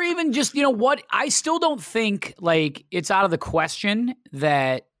 Or even just, what? I still don't think, like, it's out of the question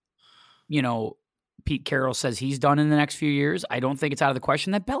that, Pete Carroll says he's done in the next few years. I don't think it's out of the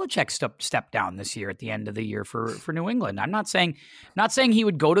question that Belichick stepped down this year at the end of the year for New England. I'm not saying he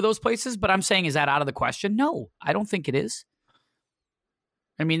would go to those places, but I'm saying, is that out of the question? No, I don't think it is.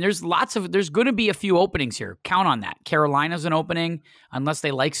 I mean, there's going to be a few openings here. Count on that. Carolina's an opening, unless they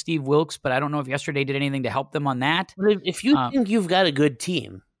like Steve Wilkes, but I don't know if yesterday did anything to help them on that. If you think you've got a good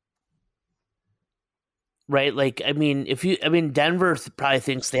team, right? Like, Denver probably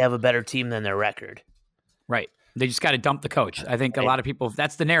thinks they have a better team than their record. Right. They just got to dump the coach. I think a lot of people,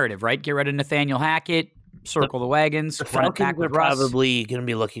 that's the narrative, right? Get rid of Nathaniel Hackett, circle the wagons. The Falcons are probably going to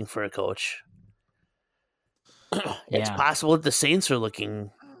be looking for a coach. It's possible that the Saints are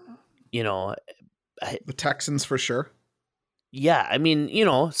looking, the Texans for sure. Yeah,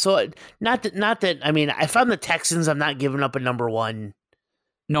 so not that. I mean, if I'm the Texans, I'm not giving up a number 1.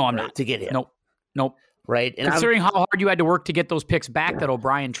 No, I'm not to get him. Nope. Right, and considering how hard you had to work to get those picks back that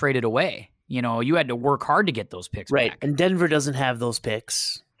O'Brien traded away, you had to work hard to get those picks back. Right, and Denver doesn't have those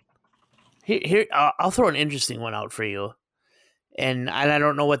picks. Here, I'll throw an interesting one out for you. And I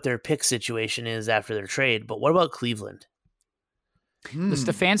don't know what their pick situation is after their trade, but what about Cleveland? The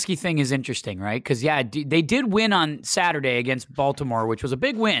Stefanski thing is interesting, right? Because, they did win on Saturday against Baltimore, which was a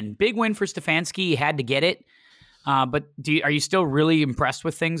big win. Big win for Stefanski. He had to get it. But are you still really impressed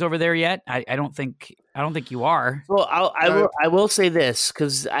with things over there yet? I don't think you are. Well, I will say this,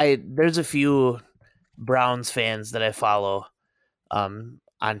 because there's a few Browns fans that I follow on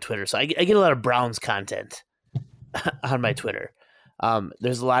Twitter. So I get a lot of Browns content on my Twitter.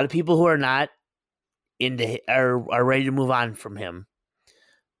 There's a lot of people who are not are ready to move on from him.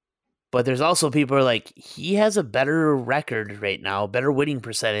 But there's also people who are like, he has a better record right now, better winning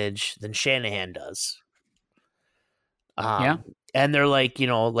percentage than Shanahan does. And they're like,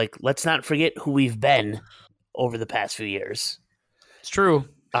 let's not forget who we've been over the past few years. It's true.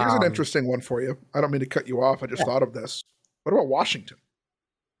 Here's an interesting one for you. I don't mean to cut you off. I just thought of this. What about Washington?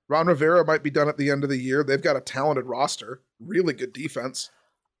 Ron Rivera might be done at the end of the year. They've got a talented roster, really good defense.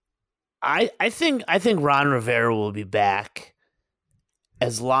 I think Ron Rivera will be back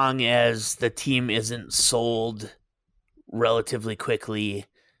as long as the team isn't sold relatively quickly.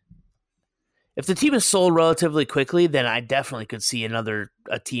 If the team is sold relatively quickly, then I definitely could see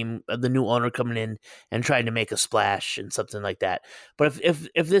a team, the new owner coming in and trying to make a splash and something like that. But if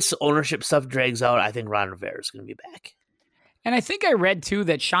this ownership stuff drags out, I think Ron Rivera is going to be back. And I think I read, too,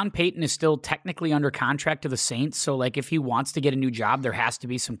 that Sean Payton is still technically under contract to the Saints. So, like, if he wants to get a new job, there has to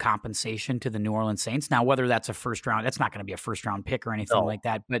be some compensation to the New Orleans Saints. Now, whether that's a first round, that's not going to be a first round pick or anything like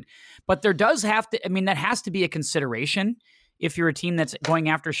that. But there does have to, I mean, that has to be a consideration if you're a team that's going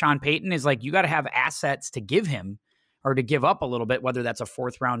after Sean Payton, is like, you got to have assets to give him or to give up a little bit, whether that's a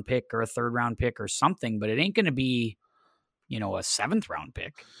 4th round pick or a 3rd round pick or something. But it ain't going to be, a 7th round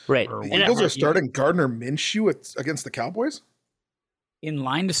pick. Right. The Eagles are starting Gardner Minshew against the Cowboys? In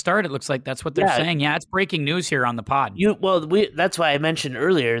line to start, it looks like that's what they're saying. Yeah, it's breaking news here on the pod. That's why I mentioned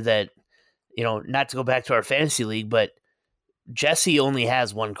earlier that, not to go back to our fantasy league, but Jesse only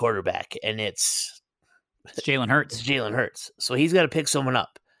has one quarterback, and it's Jalen Hurts. It's Jalen Hurts. So he's got to pick someone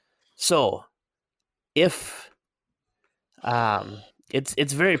up. So if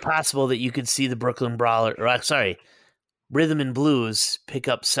it's very possible that you could see the Brooklyn Brawler, Rhythm and Blues pick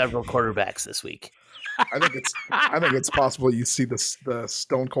up several quarterbacks this week. I think it's possible you see the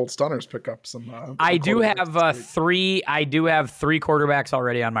Stone Cold Stunners pick up some. I do have 3. I do have 3 quarterbacks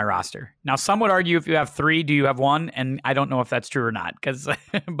already on my roster. Now, some would argue if you have 3, do you have 1? And I don't know if that's true or not.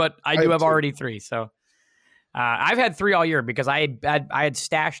 But I do have already 3. So I've had 3 all year because I had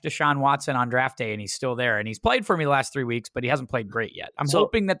stashed Deshaun Watson on draft day, and he's still there, and he's played for me the last 3 weeks, but he hasn't played great yet. I'm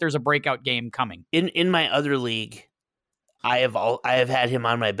hoping that there's a breakout game coming. In my other league, I have had him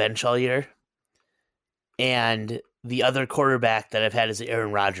on my bench all year. And the other quarterback that I've had is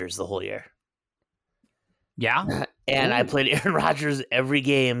Aaron Rodgers the whole year. Yeah. And I played Aaron Rodgers every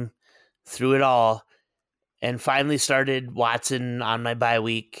game through it all, and finally started Watson on my bye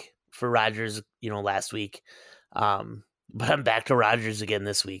week for Rodgers, last week. But I'm back to Rodgers again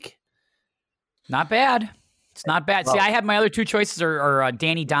this week. Not bad. It's not bad. See, I had my other 2 choices are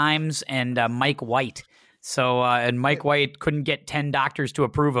Danny Dimes and Mike White. So, and Mike White couldn't get 10 doctors to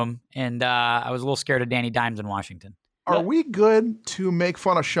approve him, and I was a little scared of Danny Dimes in Washington. Are we good to make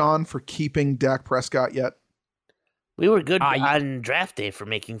fun of Sean for keeping Dak Prescott yet? We were good on draft day for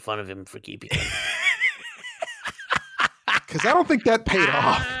making fun of him for keeping him. Because I don't think that paid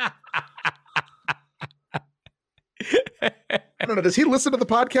off. I don't know. Does he listen to the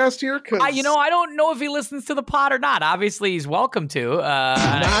podcast here? I don't know if he listens to the pod or not. Obviously, he's welcome to.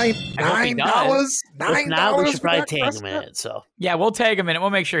 $9. If not, we should probably tag him in it. So yeah, we'll tag him in it. We'll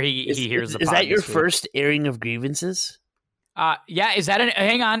make sure he hears the pod. Is that your first airing of grievances? Yeah. Is that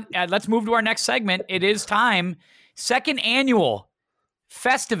hang on. Let's move to our next segment. It is time. 2nd annual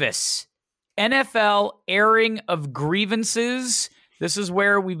Festivus NFL airing of grievances. This is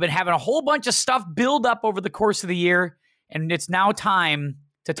where we've been having a whole bunch of stuff build up over the course of the year, and it's now time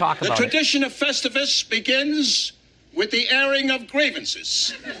to talk about it. The tradition of Festivus begins with the airing of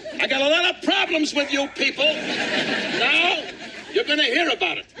grievances. I got a lot of problems with you people. Now, you're going to hear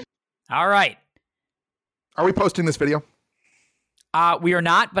about it. All right. Are we posting this video? We are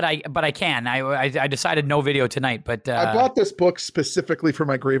not, but I can. I decided no video tonight, but I bought this book specifically for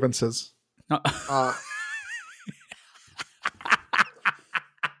my grievances.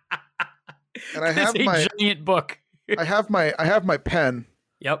 And I have my giant book. I have my pen.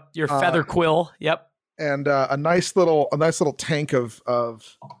 Yep, your feather quill. Yep, and a nice little tank of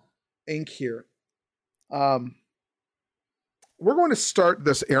ink here. We're going to start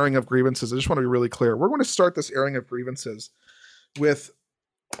this airing of grievances. I just want to be really clear. We're going to start this airing of grievances with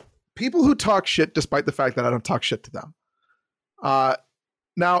people who talk shit, despite the fact that I don't talk shit to them.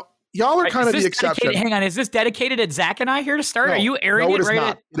 Now, y'all are kind of the exception. Hang on, is this dedicated at Zach and I here to start? No, are you airing no, it right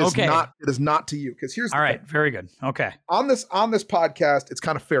not. at? It is not. It is not to you, because here's all the right. thing. Very good. Okay. On this podcast, it's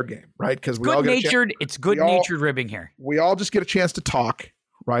kind of fair game, right? Because we all get it's good-natured ribbing here. We all just get a chance to talk,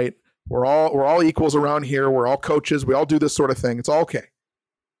 right? We're all equals around here. We're all coaches. We all do this sort of thing. It's all okay.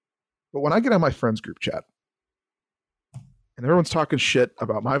 But when I get on my friends group chat and everyone's talking shit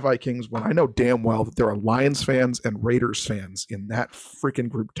about my Vikings, when I know damn well that there are Lions fans and Raiders fans in that freaking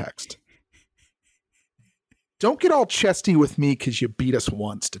group text, don't get all chesty with me because you beat us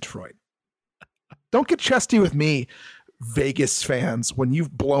once, Detroit. Don't get chesty with me, Vegas fans, when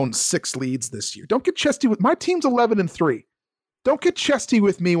you've blown 6 leads this year. Don't get chesty with my team's 11-3. Don't get chesty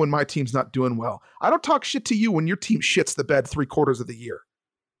with me when my team's not doing well. I don't talk shit to you when your team shits the bed 3/4 of the year.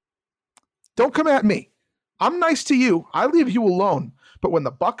 Don't come at me. I'm nice to you. I leave you alone. But when the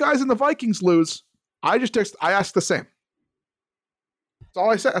Buckeyes and the Vikings lose, I ask the same. That's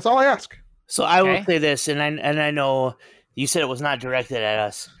all I say. That's all I ask. So I will say this, and I know you said it was not directed at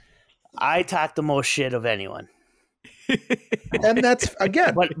us. I talk the most shit of anyone. And that's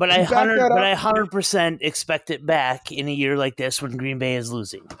again, but I 100% expect it back in a year like this when Green Bay is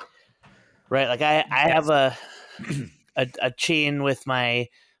losing, right? Like I have a chain with my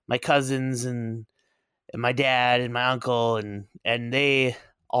cousins, and and my dad and my uncle, and they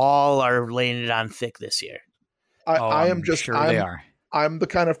all are laying it on thick this year. I am just sure they are. I'm the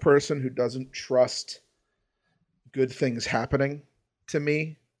kind of person who doesn't trust good things happening to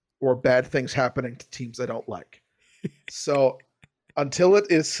me or bad things happening to teams I don't like. So until it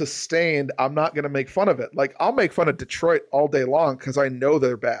is sustained, I'm not going to make fun of it. Like, I'll make fun of Detroit all day long because I know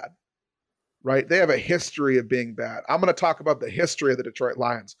they're bad, right? They have a history of being bad. I'm going to talk about the history of the Detroit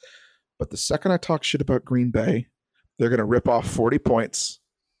Lions. But the second I talk shit about Green Bay, they're going to rip off 40 points,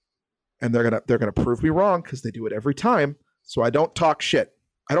 and they're going to prove me wrong because they do it every time. So I don't talk shit.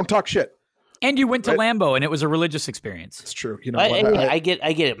 And you went to Lambeau, and it was a religious experience. It's true. You know, I get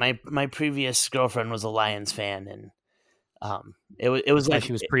it. My previous girlfriend was a Lions fan, and it was like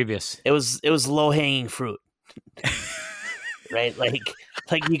she was previous. It was low hanging fruit, right? Like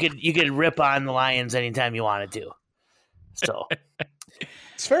you could rip on the Lions anytime you wanted to. So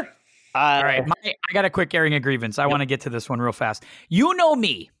it's fair. All right, I got a quick airing of grievance. I want to get to this one real fast. You know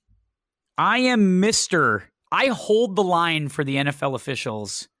me. I am Mr. I hold the line for the NFL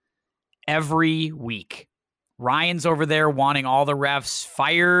officials every week. Ryan's over there wanting all the refs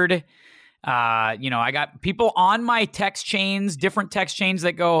fired. I got people on my text chains, different text chains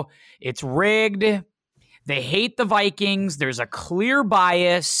that go, it's rigged. They hate the Vikings. There's a clear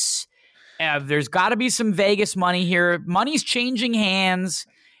bias. There's got to be some Vegas money here. Money's changing hands,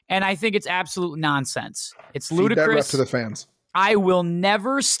 and I think it's absolute nonsense. It's ludicrous. Feed that rep to the fans. I will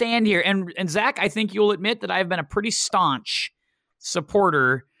never stand here. And Zach, I think you'll admit that I've been a pretty staunch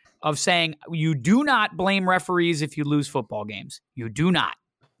supporter of saying you do not blame referees if you lose football games. You do not.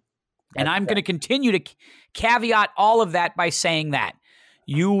 And I'm going to continue to caveat all of that by saying that.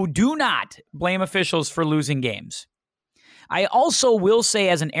 You do not blame officials for losing games. I also will say,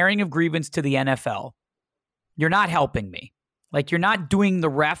 as an airing of grievance to the NFL, you're not helping me. Like, you're not doing the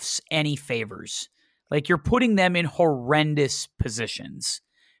refs any favors. Like, you're putting them in horrendous positions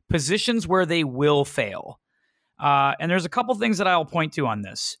where they will fail. And there's a couple things that I'll point to on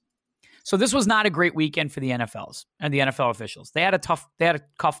this. So this was not a great weekend for the NFLs and the NFL officials. They had a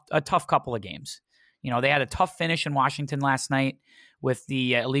tough couple of games. You know, they had a tough finish in Washington last night with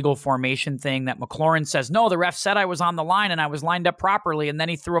the illegal formation thing that McLaurin says, no, the ref said I was on the line and I was lined up properly, and then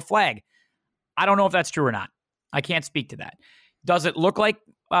he threw a flag. I don't know if that's true or not. I can't speak to that. Does it look like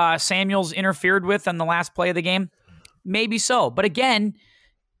Samuels interfered with on the last play of the game? Maybe so. But again,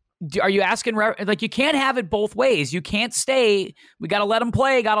 are you asking, like, you can't have it both ways. You can't stay, we got to let them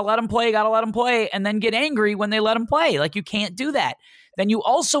play, and then get angry when they let them play. Like, you can't do that. Then you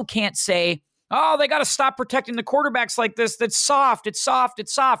also can't say, oh, they got to stop protecting the quarterbacks like this. That's soft. It's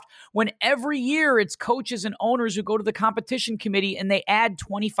soft. When every year it's coaches and owners who go to the competition committee and they add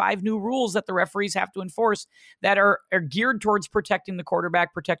 25 new rules that the referees have to enforce that are geared towards protecting the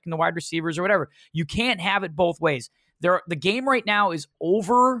quarterback, protecting the wide receivers or whatever. You can't have it both ways. The game right now is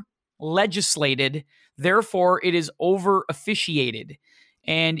over legislated. Therefore, it is over officiated.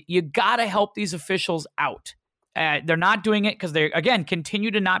 And you got to help these officials out. They're not doing it because they, again,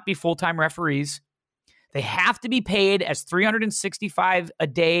 continue to not be full-time referees. They have to be paid as $365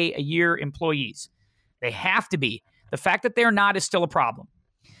 a year employees. They have to be. The fact that they're not is still a problem.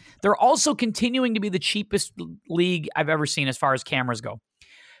 They're also continuing to be the cheapest league I've ever seen as far as cameras go.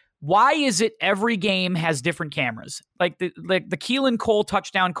 Why is it every game has different cameras? Like the Keelan Cole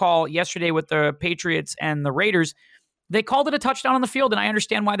touchdown call yesterday with the Patriots and the Raiders, they called it a touchdown on the field, and I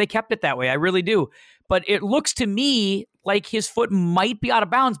understand why they kept it that way. I really do. But it looks to me like his foot might be out of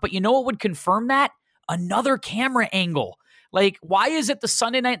bounds. But you know what would confirm that? Another camera angle. Like, why is it the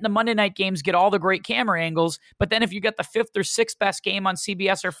Sunday night and the Monday night games get all the great camera angles, but then if you get the fifth or sixth best game on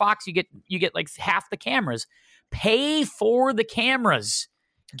CBS or Fox, you get like half the cameras? Pay for the cameras.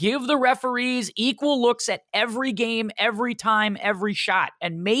 Give the referees equal looks at every game, every time, every shot.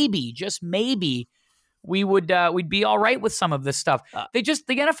 And maybe, just maybe, we'd be all right with some of this stuff. The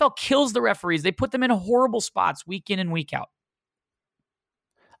NFL kills the referees. They put them in horrible spots week in and week out.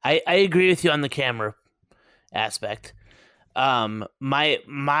 I agree with you on the camera aspect. I'm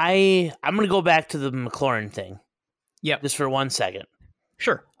gonna go back to the McLaurin thing. Yeah, just for 1 second.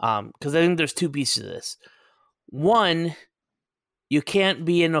 Sure. Because I think there's two pieces of this. One, you can't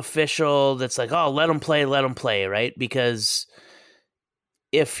be an official that's like, oh, let them play, right? Because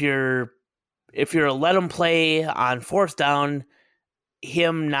if you're a let them play on fourth down,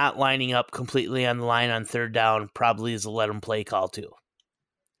 him not lining up completely on the line on third down probably is a let them play call too.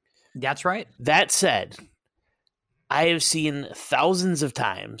 That's right. That said, I have seen thousands of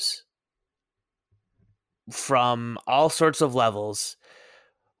times from all sorts of levels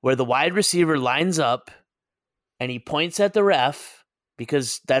where the wide receiver lines up and he points at the ref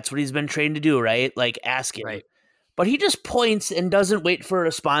because that's what he's been trained to do, right? Like, ask him. Right. But he just points and doesn't wait for a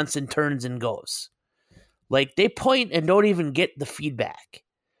response and turns and goes. Like, they point and don't even get the feedback.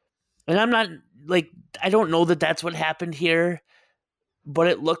 And I'm not, like, I don't know that that's what happened here, but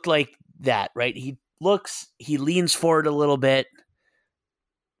it looked like that, right? He leans forward a little bit,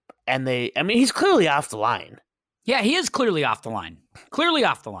 and he's clearly off the line. Yeah, he is clearly off the line. Clearly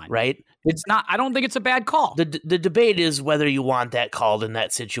off the line. Right? It's not, I don't think it's a bad call. The debate is whether you want that called in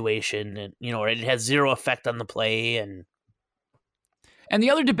that situation, and, it has zero effect on the play, and the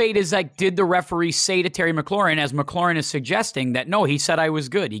other debate is, like, did the referee say to Terry McLaurin, as McLaurin is suggesting, that no, he said I was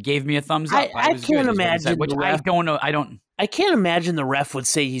good. He gave me a thumbs up. I can't imagine. Which I don't know. I can't imagine the ref would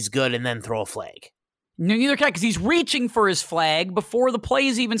say he's good and then throw a flag. Neither can I, because he's reaching for his flag before the play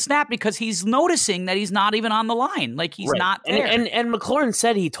is even snapped, because he's noticing that he's not even on the line. Like, he's not there. And McLaurin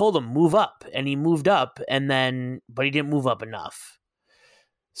said he told him move up, and he moved up, but he didn't move up enough.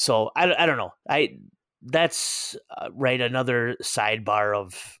 So I don't know. That's right. Another sidebar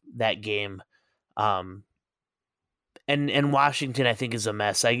of that game. And Washington, I think, is a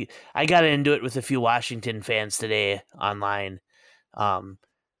mess. I got into it with a few Washington fans today online,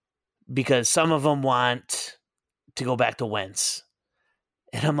 because some of them want to go back to Wentz,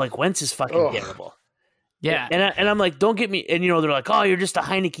 and I'm like, Wentz is fucking terrible. Yeah, and I'm like, don't get me. And they're like, oh, you're just a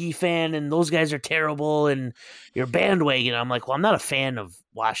Heineke fan, and those guys are terrible, and you're bandwagon. I'm like, well, I'm not a fan of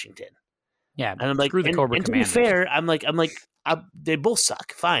Washington. Yeah, and I'm like, screw the Cobra and to Commanders. be fair, I'm like, they both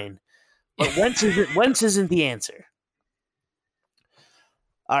suck. Fine, but Wentz isn't the answer.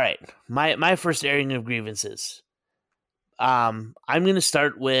 All right, my first airing of grievances. I'm going to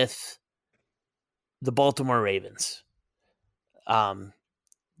start with the Baltimore Ravens.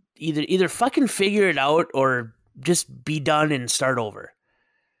 Either fucking figure it out or just be done and start over.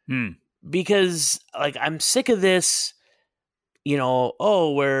 Because, like, I'm sick of this.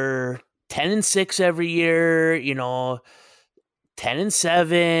 We're 10-6 every year. 10-7,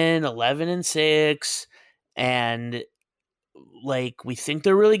 11-6, and, like, we think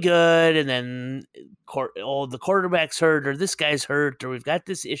they're really good, and then the quarterback's hurt, or this guy's hurt, or we've got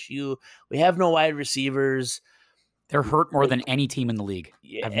this issue. We have no wide receivers. They're hurt more than any team in the league.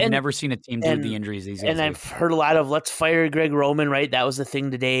 I've never seen a team do the injuries these guys. And I've heard a lot of let's fire Greg Roman, right? That was the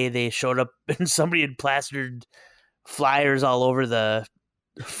thing today. They showed up and somebody had plastered flyers all over the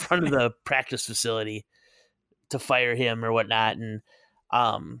front of the practice facility to fire him or whatnot. And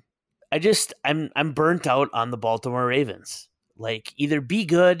I'm burnt out on the Baltimore Ravens. Like, either be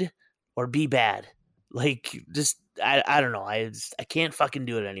good or be bad. Like, just I don't know. I can't fucking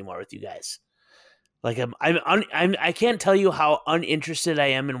do it anymore with you guys. Like, I can't tell you how uninterested I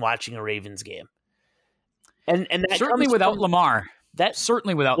am in watching a Ravens game. And that certainly without Lamar.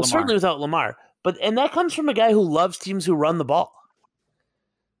 Certainly without Lamar. And that comes from a guy who loves teams who run the ball.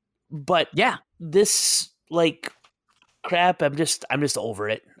 But yeah, this, like, crap, I'm just over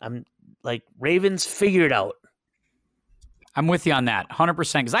it. I'm like, Ravens, figure it out. I'm with you on that, 100%,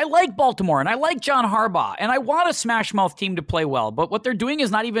 because I like Baltimore, and I like John Harbaugh, and I want a smash-mouth team to play well, but what they're doing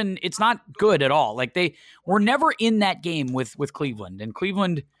is it's not good at all. Like, they were never in that game with Cleveland, and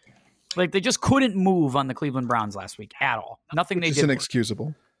Cleveland, like, they just couldn't move on the Cleveland Browns last week at all. Nothing they did. It's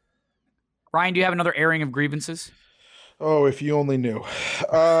inexcusable. Ryan, do you have another airing of grievances? Oh, if you only knew.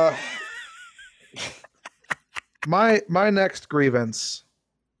 My next grievance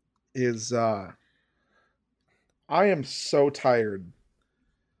is I am so tired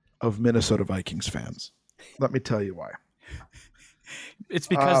of Minnesota Vikings fans. Let me tell you why. It's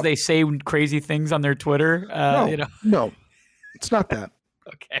because they say crazy things on their Twitter. No, it's not that.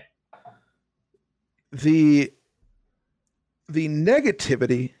 Okay. The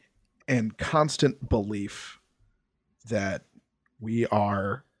negativity and constant belief that we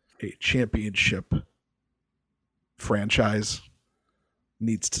are a championship franchise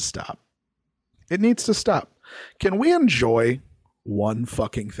needs to stop. It needs to stop. Can we enjoy one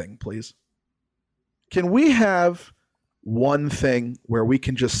fucking thing, please? Can we have one thing where we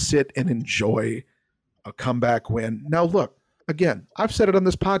can just sit and enjoy a comeback win? Now, look, again, I've said it on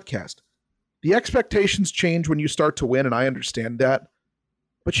this podcast. The expectations change when you start to win, and I understand that.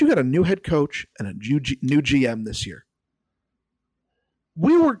 But you got a new head coach and a new GM this year.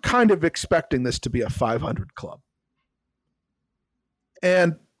 We were kind of expecting this to be a 500 club.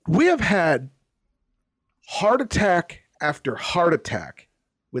 And we have had heart attack after heart attack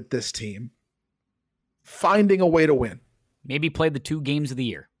with this team, finding a way to win. Maybe play the 2 games of the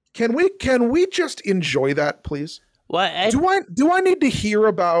year. Can we just enjoy that, please? What? Do I need to hear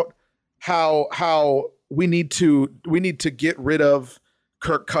about how we need to get rid of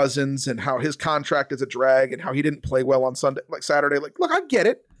Kirk Cousins and how his contract is a drag and how he didn't play well on Saturday. Like, look, I get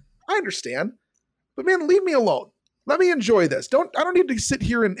it. I understand. But man, leave me alone. Let me enjoy this. I don't need to sit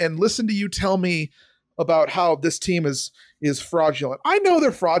here and listen to you tell me about how this team is fraudulent. I know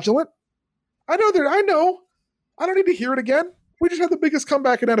they're fraudulent. I know. I don't need to hear it again. We just had the biggest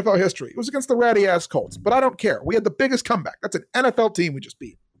comeback in NFL history. It was against the ratty ass Colts, but I don't care. We had the biggest comeback. That's an NFL team we just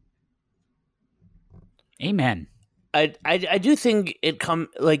beat. Amen. I do think it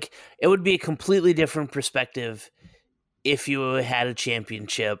would be a completely different perspective if you had a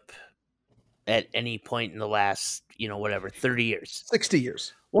championship at any point in the last, 30 years. 60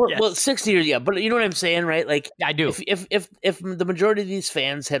 years. Well, 60 years, yeah. But you know what I'm saying, right? Like, I do. If the majority of these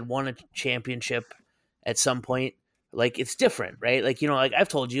fans had won a championship at some point, like, it's different, right? Like, like I've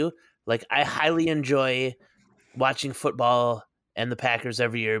told you, like, I highly enjoy watching football and the Packers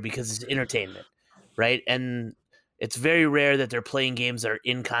every year because it's entertainment, right? And it's very rare that they're playing games that are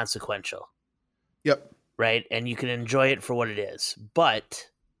inconsequential. Yep. Right? And you can enjoy it for what it is. But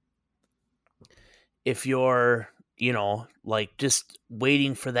if you're, like just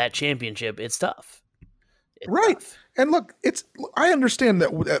waiting for that championship, it's tough. Right. Tough. And look, I understand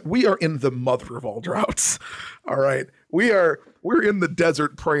that we are in the mother of all droughts. All right. We're in the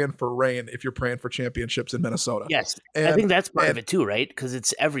desert praying for rain if you're praying for championships in Minnesota. Yes. And I think that's part of it too, right? Because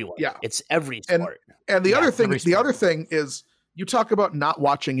it's everyone. Yeah. It's every sport. And the other thing is you talk about not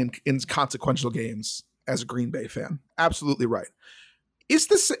watching inconsequential games as a Green Bay fan. Absolutely right.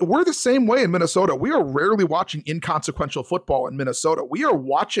 We're the same way in Minnesota. We are rarely watching inconsequential football in Minnesota. We are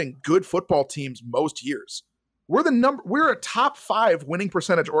watching good football teams most years. We're a top 5 winning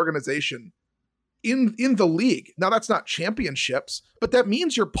percentage organization in the league. Now that's not championships, but that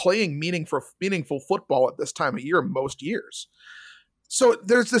means you're playing meaningful football at this time of year most years. So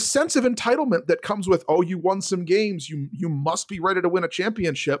there's this sense of entitlement that comes with, oh, you won some games, you must be ready to win a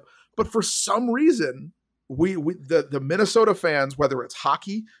championship. But for some reason, the Minnesota fans, whether it's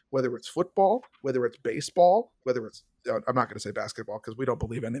hockey, whether it's football, whether it's baseball, whether it's I'm not going to say basketball because we don't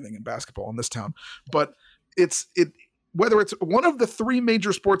believe anything in basketball in this town, but whether it's one of the 3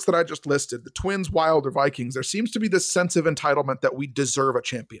 major sports that I just listed, the Twins, Wild, or Vikings, there seems to be this sense of entitlement that we deserve a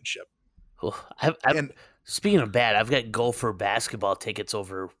championship. And speaking of bad, I've got Gopher basketball tickets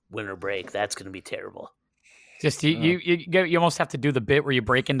over winter break. That's going to be terrible. Just you almost have to do the bit where you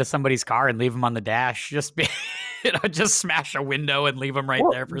break into somebody's car and leave them on the dash. Just just smash a window and leave them right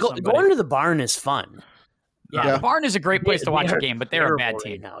there for somebody. Going to the barn is fun. Yeah, the barn is a great place to watch a game, but they're a bad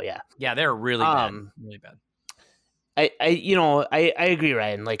team now. Yeah, they're really bad. Really bad. I agree,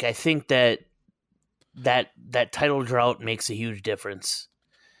 Ryan. Like, I think that title drought makes a huge difference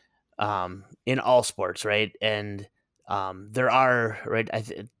in all sports, right? And there are, right,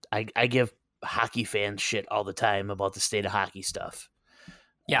 I give hockey fans shit all the time about the state of hockey stuff.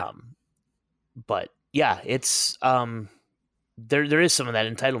 Yeah. But yeah, it's there is some of that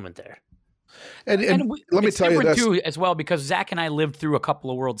entitlement there. And let me tell you this too, as well, because Zach and I lived through a couple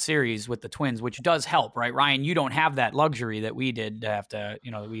of World Series with the Twins, which does help, right? Ryan, you don't have that luxury that we did to have to,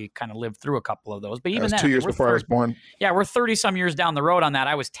 we kind of lived through a couple of those. But even that was 2 years before I was born. Yeah, we're 30 some years down the road on that.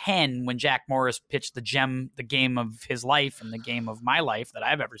 I was 10 when Jack Morris pitched the game of his life and the game of my life that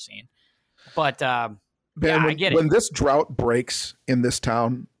I've ever seen. But I get it. When this drought breaks in this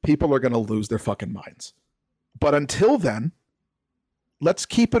town, people are going to lose their fucking minds. But until then, let's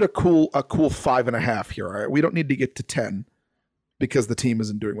keep it a cool 5.5 here. All right, we don't need to get to 10 because the team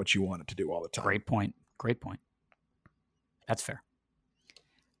isn't doing what you want it to do all the time. Great point. That's fair.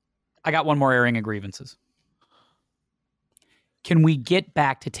 I got one more airing of grievances. Can we get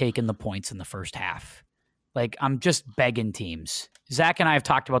back to taking the points in the first half? Like, I'm just begging teams. Zach and I have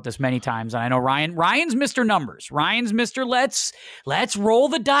talked about this many times, and I know Ryan's Mr. Numbers. Ryan's Mr. Let's roll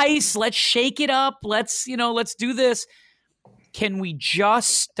the dice. Let's shake it up. Let's do this. Can we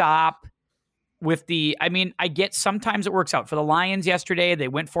just stop with I get sometimes it works out. For the Lions yesterday, they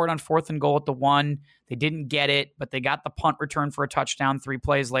went for it on 4th and goal at the 1. They didn't get it, but they got the punt return for a touchdown 3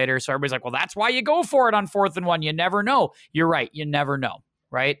 plays later. So everybody's like, well, that's why you go for it on 4th and 1. You never know. You're right. You never know,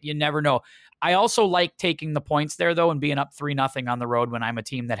 right? You never know. I also like taking the points there, though, and being up 3-0 on the road when I'm a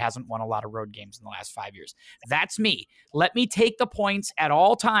team that hasn't won a lot of road games in the last 5 years. That's me. Let me take the points at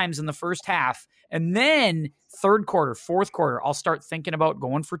all times in the first half, and then 3rd quarter, 4th quarter, I'll start thinking about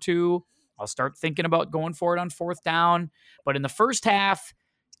going for 2. I'll start thinking about going for it on 4th down. But in the first half,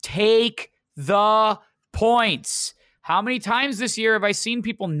 take the points. How many times this year have I seen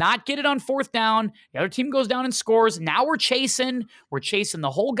people not get it on 4th down? The other team goes down and scores. Now we're chasing. We're chasing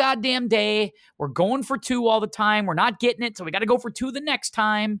the whole goddamn day. We're going for 2 all the time. We're not getting it, so we got to go for 2 the next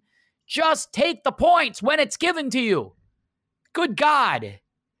time. Just take the points when it's given to you. Good God.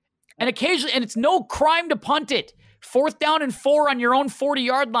 And occasionally, and it's no crime to punt it. 4th down and 4 on your own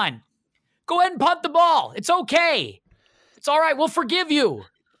 40-yard line. Go ahead and punt the ball. It's okay. It's all right. We'll forgive you.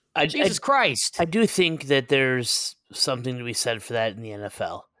 Jesus Christ. I do think that there's something to be said for that in the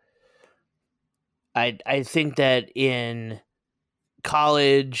NFL. I think that in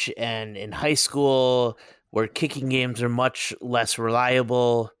college and in high school, where kicking games are much less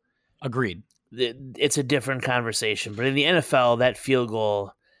reliable, Agreed. it's a different conversation. But in the NFL, that field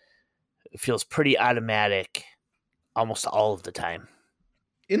goal feels pretty automatic almost all of the time.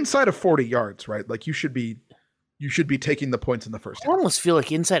 Inside of 40 yards, right? Like you should be taking the points in the first I almost feel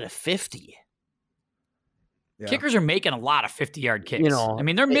like inside of 50. Yeah. Kickers are making a lot of 50-yard kicks. I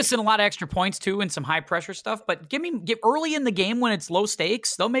mean, they're missing a lot of extra points too and some high pressure stuff, but get early in the game when it's low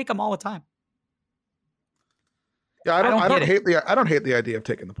stakes, they'll make them all the time. Yeah, I don't hate the idea of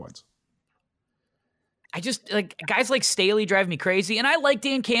taking the points. I just like guys like Staley drive me crazy, and I like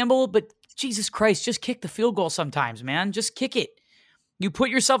Dan Campbell, but Jesus Christ, just kick the field goal sometimes, man. Just kick it. You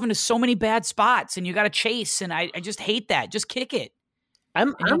put yourself into so many bad spots, and you got to chase, and I just hate that. Just kick it.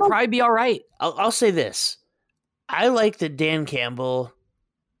 You'll probably be all right. I'll say this. I like that Dan Campbell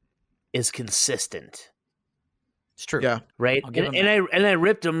is consistent. It's true. Yeah. Right? And I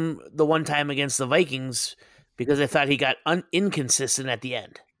ripped him the one time against the Vikings because I thought he got inconsistent at the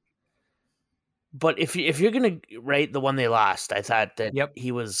end. But if you're going to write the one they lost, I thought that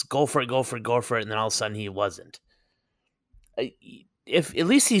he was go for it, and then all of a sudden he wasn't. If at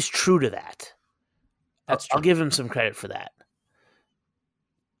least he's true to that. I'll give him some credit for that.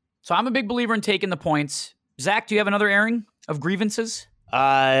 So I'm a big believer in taking the points. Zach, do you have another airing of grievances?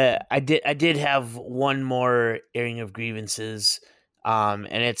 I did have one more airing of grievances, and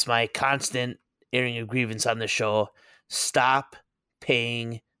it's my constant airing of grievance on the show. Stop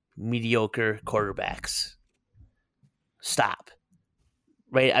paying mediocre quarterbacks. Stop.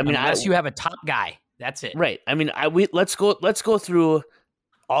 Right? I mean, unless you have a top guy, that's it. Right. I mean, let's go through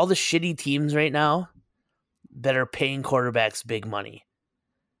all the shitty teams right now that are paying quarterbacks big money.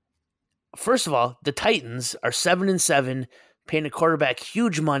 First of all, the Titans are 7-7, paying a quarterback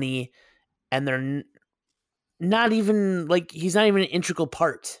huge money, and they're not even like he's not even an integral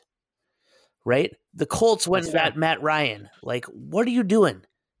part. Right? The Colts went and got Matt Ryan. Like, what are you doing?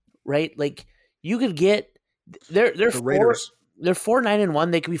 Right? Like, you could get they're the Raiders. They're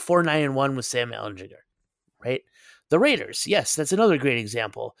 4-9-1. They could be 4-9-1 with Sam Ehlinger. Right? The Raiders, yes, that's another great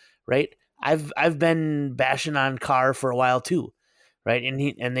example. Right? I've been bashing on Carr for a while too. Right,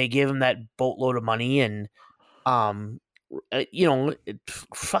 and they gave him that boatload of money, and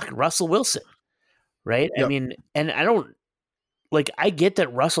fucking Russell Wilson, right? Yep. I mean, and I get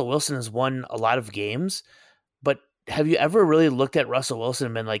that Russell Wilson has won a lot of games, but have you ever really looked at Russell Wilson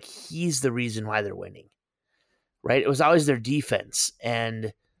and been like, he's the reason why they're winning, right? It was always their defense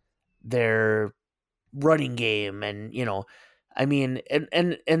and their running game, and I mean,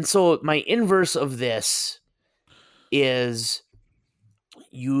 and so my inverse of this is.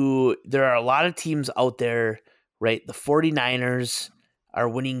 There are a lot of teams out there, right? The 49ers are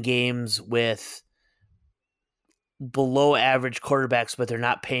winning games with below average quarterbacks, but they're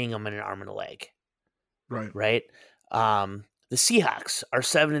not paying them in an arm and a leg. Right. Right. The Seahawks are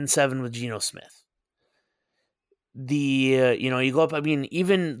 7-7 with Geno Smith. You go up, I mean,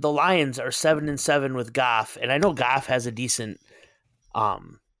 even the Lions are 7-7 with Goff. And I know Goff has a decent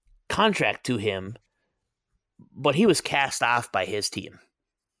contract to him, but he was cast off by his team.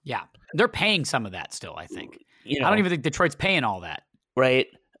 Yeah, they're paying some of that still, I think. I don't even think Detroit's paying all that. Right.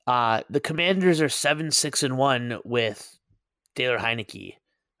 The Commanders are 7-6-1 with Taylor Heineke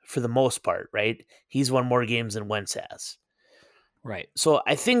for the most part, right? He's won more games than Wentz has. Right. So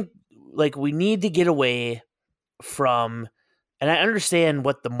I think like we need to get away from, and I understand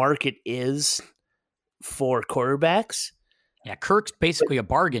what the market is for quarterbacks. Yeah, Kirk's basically a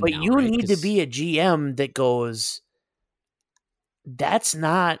bargain. But now, you right? need to be a GM that goes, that's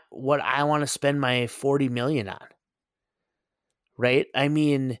not what I want to spend my $40 million on. Right? I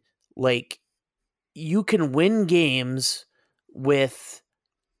mean, like, you can win games with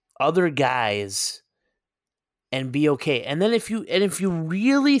other guys and be okay. And then if you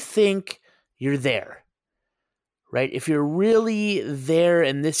really think you're there, right? If you're really there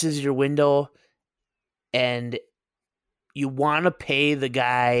and this is your window and you want to pay the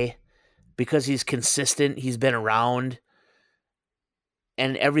guy because he's consistent, he's been around,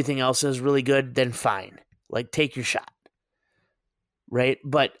 and everything else is really good, then fine. Like, take your shot. Right?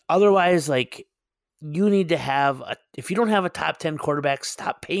 But otherwise, like, you need to have if you don't have a top 10 quarterback,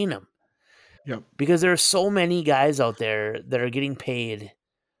 stop paying him. Yep. Because there are so many guys out there that are getting paid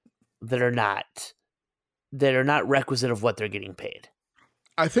that are not that are not requisite of what they're getting paid.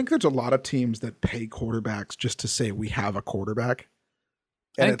 I think there's a lot of teams that pay quarterbacks just to say we have a quarterback.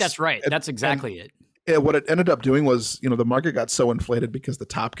 I think that's right. That's exactly it. What it ended up doing was, the market got so inflated because the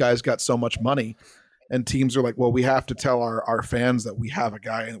top guys got so much money, and teams are like, well, we have to tell our fans that we have a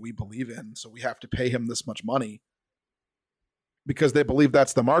guy that we believe in, so we have to pay him this much money because they believe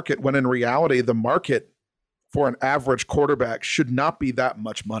that's the market, when in reality, the market for an average quarterback should not be that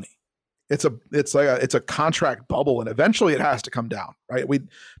much money. It's a contract bubble, and eventually it has to come down, right?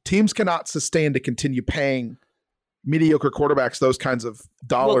 Teams cannot sustain to continue paying mediocre quarterbacks those kinds of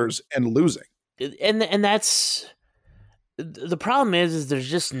dollars and losing. And that's the problem is there's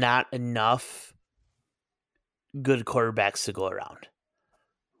just not enough good quarterbacks to go around,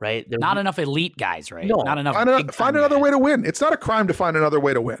 right? Not enough elite guys, right? No. Not enough. Find another way to win. It's not a crime to find another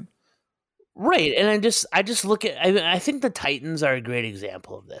way to win. Right. And I just look at, I think the Titans are a great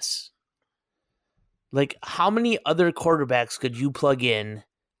example of this. Like, how many other quarterbacks could you plug in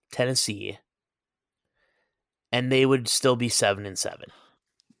Tennessee and they would still be 7-7?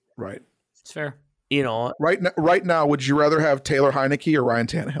 Right. It's fair. Right now, would you rather have Taylor Heineke or Ryan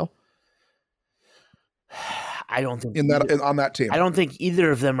Tannehill? I don't think on that team. I don't think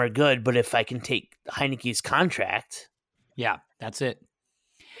either of them are good, but if I can take Heineke's contract. Yeah, that's it.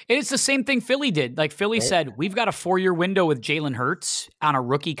 It's the same thing Philly did. Like Philly said, we've got a 4-year window with Jalen Hurts on a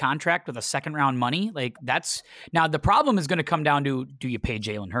rookie contract with a second round money. Like now the problem is going to come down to, do you pay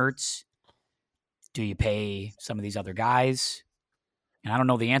Jalen Hurts? Do you pay some of these other guys? And I don't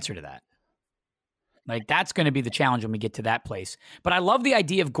know the answer to that. Like, that's going to be the challenge when we get to that place. But I love the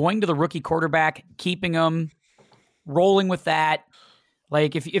idea of going to the rookie quarterback, keeping him, rolling with that.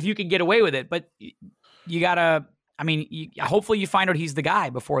 Like, if you can get away with it, but you got to, hopefully you find out he's the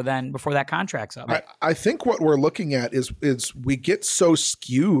guy before that contract's up. I think what we're looking at is we get so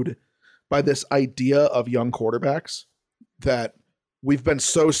skewed by this idea of young quarterbacks that we've been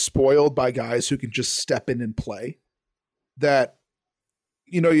so spoiled by guys who can just step in and play that,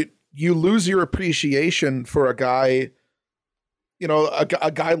 you lose your appreciation for a guy,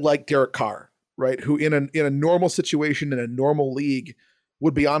 a guy like Derek Carr, right? Who in a normal situation in a normal league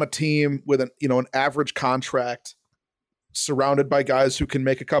would be on a team with an average contract, surrounded by guys who can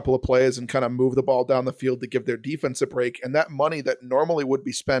make a couple of plays and kind of move the ball down the field to give their defense a break. And that money that normally would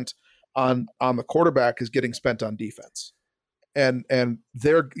be spent on the quarterback is getting spent on defense. And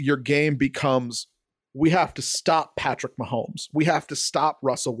your game becomes, we have to stop Patrick Mahomes. We have to stop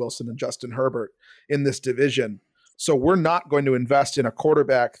Russell Wilson and Justin Herbert in this division. So we're not going to invest in a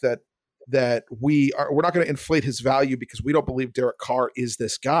quarterback that we're not going to inflate his value because we don't believe Derek Carr is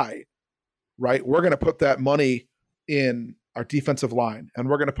this guy, right? We're going to put that money in our defensive line, and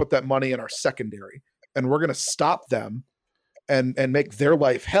we're going to put that money in our secondary, and we're going to stop them and make their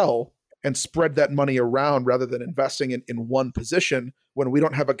life hell and spread that money around rather than investing in one position when we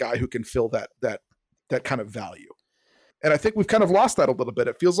don't have a guy who can fill that kind of value. And I think we've kind of lost that a little bit.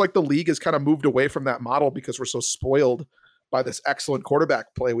 It feels like the league has kind of moved away from that model because we're so spoiled by this excellent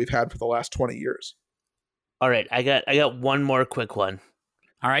quarterback play we've had for the last 20 years. All right. I got one more quick one.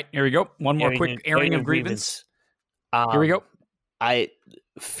 All right, here we go. One more quick airing of grievance. Here we go.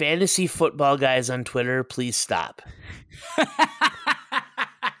 Fantasy football guys on Twitter, please stop.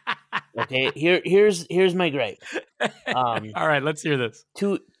 Okay, here's my gripe. All right, let's hear this.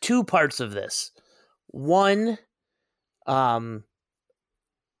 Two parts of this. One, there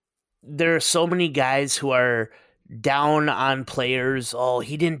are so many guys who are down on players. Oh,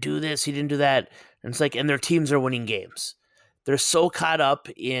 he didn't do this, he didn't do that. And it's like, and their teams are winning games. They're so caught up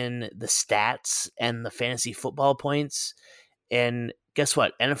in the stats and the fantasy football points. And guess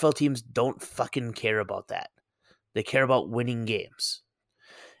what? NFL teams don't fucking care about that. They care about winning games.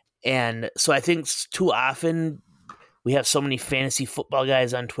 And so I think too often we have so many fantasy football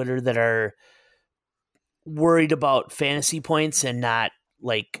guys on Twitter that are worried about fantasy points and not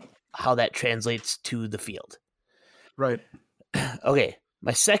like how that translates to the field. Right. Okay.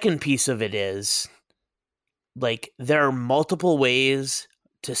 My second piece of it is like there are multiple ways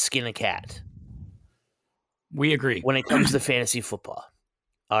to skin a cat. We agree. When it comes to fantasy football.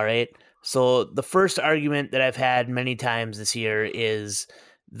 All right. So the first argument that I've had many times this year is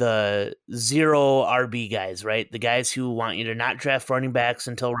the zero RB guys, right? The guys who want you to not draft running backs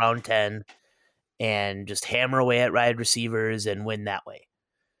until round 10 and just hammer away at wide receivers and win that way.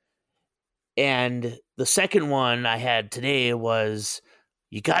 And the second one I had today was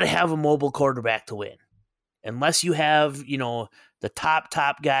you got to have a mobile quarterback to win. Unless you have, the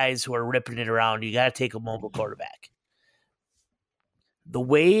top guys who are ripping it around, you got to take a mobile quarterback. The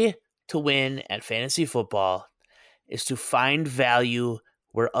way to win at fantasy football is to find value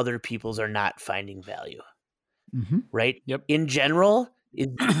where other people's are not finding value. right? Yep. In general,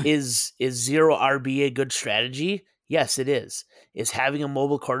 is zero RB a good strategy? Yes, it is. Is having a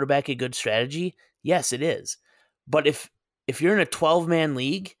mobile quarterback a good strategy? Yes, it is. But if you're in a 12-man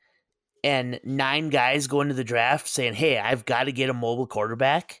league and 9 guys go into the draft saying, hey, I've got to get a mobile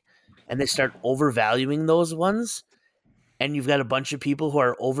quarterback, and they start overvaluing those ones, and you've got a bunch of people who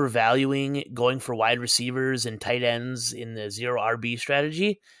are overvaluing going for wide receivers and tight ends in the zero RB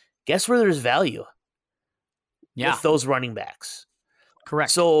strategy, guess where there's value? Yeah. With those running backs.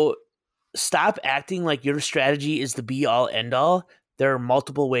 Correct. So stop acting like your strategy is the be-all, end-all. There are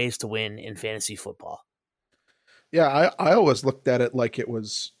multiple ways to win in fantasy football. Yeah, I always looked at it like it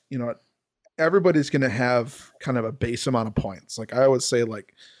was, everybody's going to have kind of a base amount of points. Like I always say,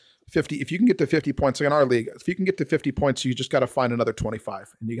 like 50, if you can get to 50 points, like in our league, if you can get to 50 points, you just got to find another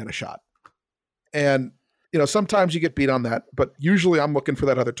 25 and you got a shot. And, sometimes you get beat on that, but usually I'm looking for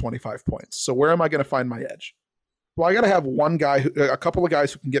that other 25 points. So where am I going to find my edge? Well, I got to have one guy, a couple of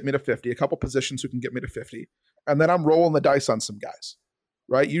guys who can get me to 50, a couple positions who can get me to 50. And then I'm rolling the dice on some guys,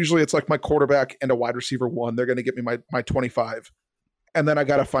 right? Usually it's like my quarterback and a wide receiver 1. They're going to get me my 25. And then I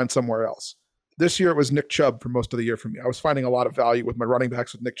got to find somewhere else. This year it was Nick Chubb for most of the year for me. I was finding a lot of value with my running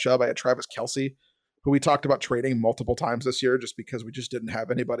backs with Nick Chubb. I had Travis Kelce, who we talked about trading multiple times this year just because we just didn't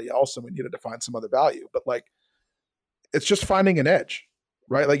have anybody else and we needed to find some other value. But like, it's just finding an edge,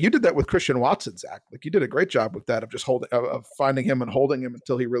 right? Like you did that with Christian Watson, Zach. Like you did a great job with that of just of finding him and holding him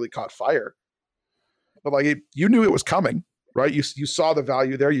until he really caught fire. But like you knew it was coming, right? You saw the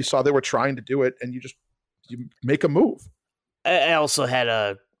value there. You saw they were trying to do it, and you make a move. I also had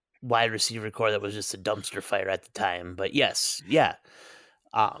a wide receiver core that was just a dumpster fire at the time. But yes, yeah.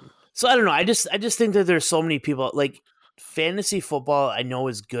 So I don't know. I just think that there's so many people like fantasy football. I know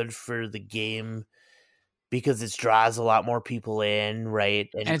is good for the game because it draws a lot more people in, right?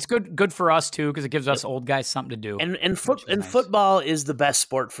 And it's good for us too because it gives us old guys something to do. And nice. Football is the best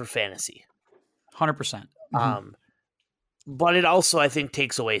sport for fantasy. 100%. But it also I think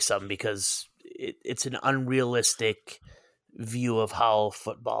takes away some because it's an unrealistic view of how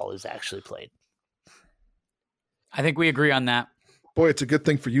football is actually played. I think we agree on that. Boy, it's a good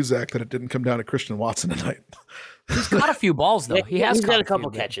thing for you, Zach, that it didn't come down to Christian Watson tonight. He's caught a few balls, though. He's got a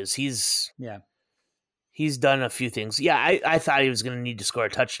couple catches. He's done a few things. Yeah, I thought he was going to need to score a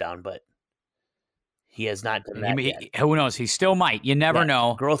touchdown, but he has not done that yet. Who knows? He still might. You never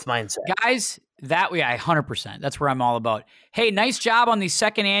know. Growth mindset. Guys, 100%. That's where I'm all about. Hey, nice job on the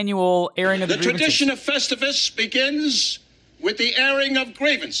second annual airing of the grievances. The tradition of Festivus begins with the airing of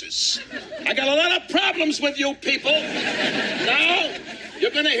grievances. I got a lot of problems with you people. Now, you're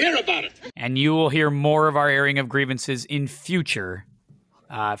going to hear about it. And you will hear more of our airing of grievances in future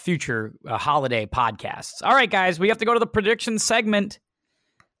holiday podcasts. All right, guys, we have to go to the prediction segment.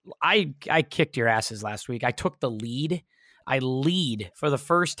 I kicked your asses last week. I took the lead. I lead for the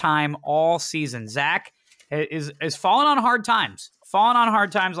first time all season. Zach is falling on hard times. Falling on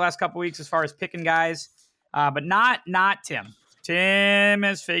hard times the last couple weeks as far as picking guys. But not Tim. Tim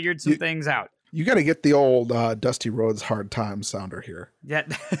has figured some things out. You got to get the old Dusty Rhodes hard time sounder here. Yeah,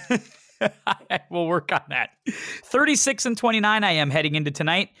 we'll work on that. 36-29 I am heading into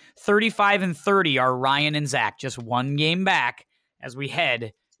tonight. 35-30 are Ryan and Zach. Just one game back as we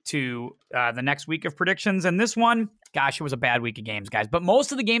head to the next week of predictions. And this one, gosh, it was a bad week of games, guys. But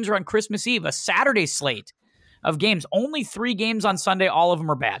most of the games are on Christmas Eve, a Saturday slate of games. Only 3 games on Sunday. All of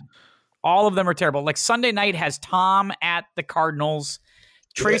them are bad. All of them are terrible. Like Sunday night has Tom at the Cardinals,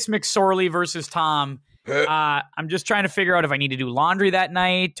 Trace McSorley versus Tom. I'm just trying to figure out if I need to do laundry that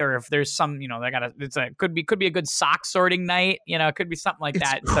night or if there's some, could be a good sock sorting night. It could be something like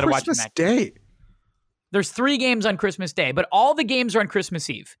that instead of watching that. Day. There's 3 games on Christmas Day, but all the games are on Christmas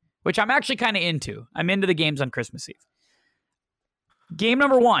Eve, which I'm actually kind of into. I'm into the games on Christmas Eve. Game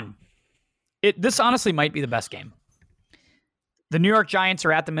number 1. This honestly might be the best game. The New York Giants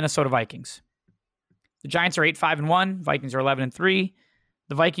are at the Minnesota Vikings. The Giants are 8-5-1. Vikings are 11-3.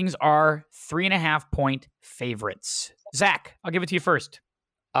 The Vikings are 3.5-point favorites. Zach, I'll give it to you first.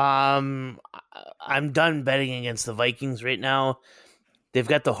 I'm done betting against the Vikings right now. They've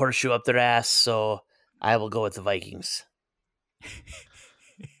got the horseshoe up their ass, so I will go with the Vikings.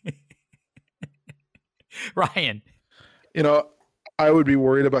 Ryan. I would be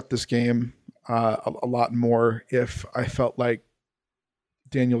worried about this game a lot more if I felt like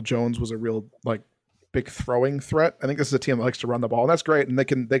Daniel Jones was a real big throwing threat. I think this is a team that likes to run the ball, and that's great, and they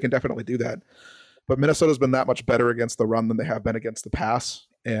can definitely do that. But Minnesota's been that much better against the run than they have been against the pass,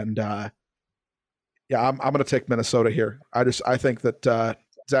 and I'm going to take Minnesota here. I think that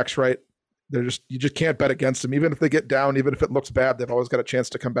Zach's right. You just can't bet against them, even if they get down, even if it looks bad. They've always got a chance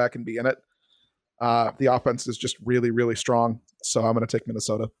to come back and be in it. The offense is just really, really strong. So I'm going to take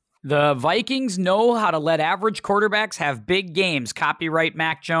Minnesota. The Vikings know how to let average quarterbacks have big games. Copyright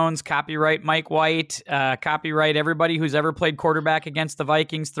Mac Jones, copyright Mike White, copyright everybody who's ever played quarterback against the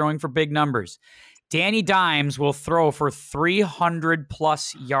Vikings throwing for big numbers. Danny Dimes will throw for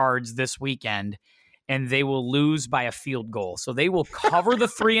 300-plus yards this weekend, and they will lose by a field goal. So they will cover the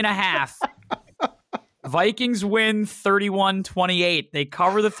 3.5. Vikings win 31-28. They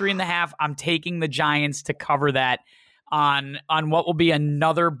cover the 3.5. I'm taking the Giants to cover that on what will be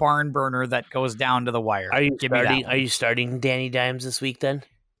another barn burner that goes down to the wire. Are you starting Danny Dimes this week then?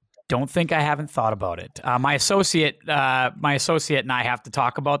 Don't think I haven't thought about it. My associate and I have to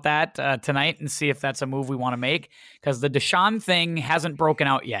talk about that tonight and see if that's a move we want to make, because the Deshaun thing hasn't broken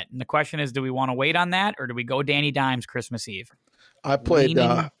out yet. And the question is, do we want to wait on that, or do we go Danny Dimes Christmas Eve? I played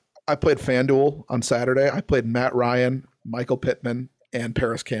FanDuel on Saturday. I played Matt Ryan, Michael Pittman, and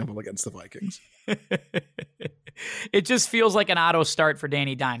Paris Campbell against the Vikings. It just feels like an auto start for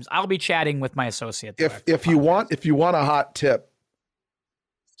Danny Dimes. I'll be chatting with my associate. If you want a hot tip,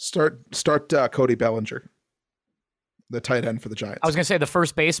 start Cody Bellinger, the tight end for the Giants. I was going to say the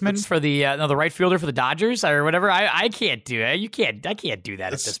first baseman for the right fielder for the Dodgers or whatever. I can't do it. I can't do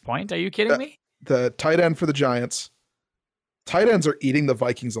that at this point. Are you kidding me? The tight end for the Giants. Tight ends are eating the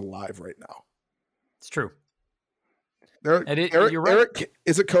Vikings alive right now. It's true. You're right. Eric,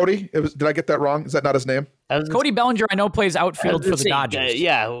 is it Cody? Did I get that wrong? Is that not his name? Cody Bellinger, I know, plays outfield for the Dodgers.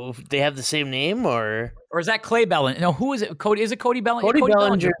 Yeah, they have the same name, or is that Clay Bellinger? No, who is it? Cody? Is it Cody Bellinger? Cody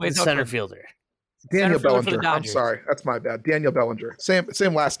Bellinger plays center fielder. Daniel Bellinger. I'm sorry, that's my bad. Daniel Bellinger.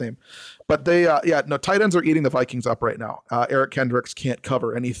 Same last name. But they, tight ends are eating the Vikings up right now. Eric Kendricks can't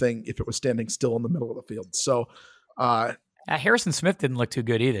cover anything if it was standing still in the middle of the field. So, Harrison Smith didn't look too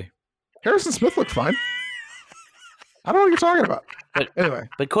good either. Harrison Smith looked fine. I don't know what you're talking about.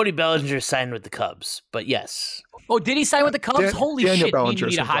 But Cody Bellinger signed with the Cubs. But yes. Oh, did he sign with the Cubs? Holy Daniel shit! Bellinger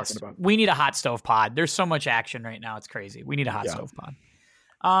We need a hot stove pod. There's so much action right now. It's crazy. We need a hot stove pod.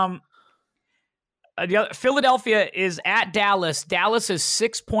 Philadelphia is at Dallas. Dallas is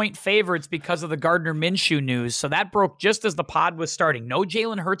 6-point favorites because of the Gardner Minshew news. So that broke just as the pod was starting. No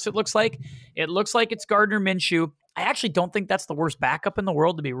Jalen Hurts, it looks like. It looks like it's Gardner Minshew. I actually don't think that's the worst backup in the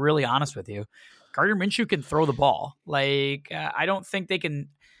world, to be really honest with you. Gardner Minshew can throw the ball. I don't think they can.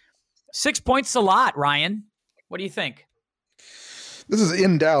 6 points is a lot, Ryan. What do you think? This is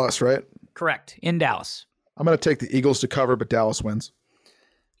in Dallas, right? Correct. In Dallas. I'm going to take the Eagles to cover, but Dallas wins.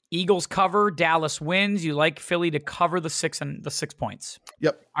 Eagles cover, Dallas wins. You like Philly to cover the 6 points.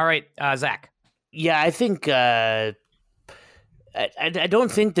 Yep. All right, Zach. Yeah, I think I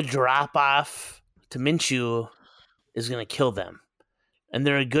don't think the drop off to Minshew is going to kill them. And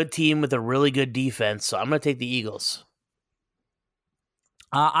they're a good team with a really good defense, so I'm going to take the Eagles.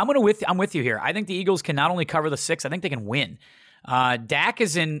 I'm with you here. I think the Eagles can not only cover the 6, I think they can win. Dak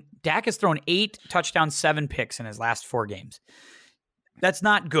has thrown 8 touchdowns, 7 picks in his last 4 games. That's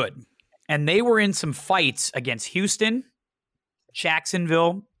not good. And they were in some fights against Houston,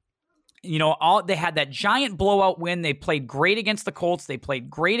 Jacksonville. They had that giant blowout win. They played great against the Colts. They played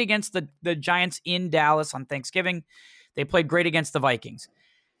great against the Giants in Dallas on Thanksgiving. They played great against the Vikings.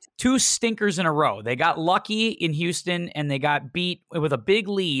 2 stinkers in a row. They got lucky in Houston, and they got beat with a big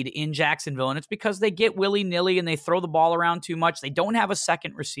lead in Jacksonville, and it's because they get willy-nilly and they throw the ball around too much. They don't have a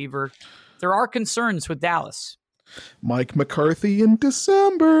second receiver. There are concerns with Dallas. Mike McCarthy in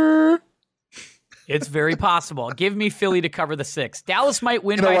December. It's very possible. Give me Philly to cover the 6. Dallas might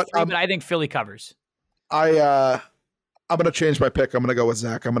win by 3, but I think Philly covers. I'm going to change my pick. I'm going to go with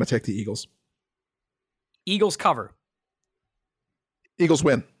Zach. I'm going to take the Eagles. Eagles cover. Eagles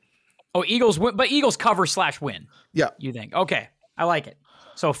win. Oh, Eagles win, but Eagles cover / win. Yeah. You think? Okay. I like it.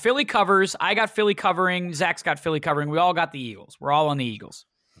 So Philly covers. I got Philly covering. Zach's got Philly covering. We all got the Eagles. We're all on the Eagles.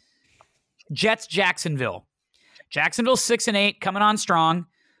 Jets, Jacksonville. Jacksonville 6-8, coming on strong.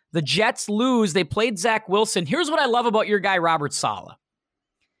 The Jets lose. They played Zach Wilson. Here's what I love about your guy, Robert Saleh.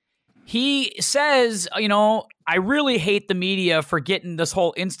 He says, I really hate the media for getting this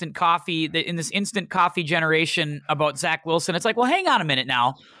whole instant coffee, in this instant coffee generation about Zach Wilson. It's like, well, hang on a minute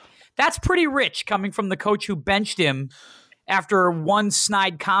now. That's pretty rich coming from the coach who benched him after one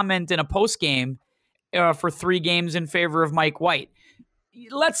snide comment in a postgame for 3 games in favor of Mike White.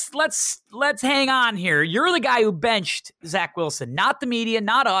 Let's hang on here. You're the guy who benched Zach Wilson, not the media,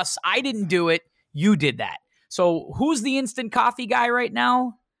 not us. I didn't do it. You did that. So who's the instant coffee guy right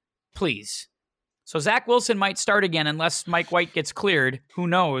now? Please. So Zach Wilson might start again unless Mike White gets cleared. Who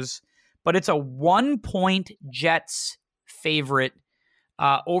knows? But it's a 1-point Jets favorite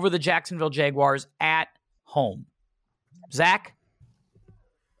over the Jacksonville Jaguars at home. Zach?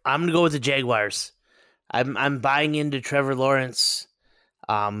 I'm gonna go with the Jaguars. I'm buying into Trevor Lawrence.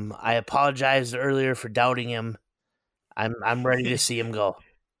 I apologized earlier for doubting him. I'm ready to see him go.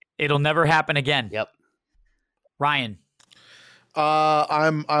 It'll never happen again. Yep. Ryan.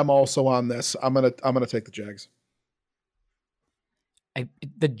 I'm also on this. I'm gonna take the Jags.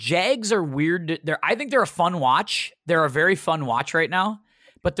 The Jags are weird. I think they're a fun watch. They're a very fun watch right now,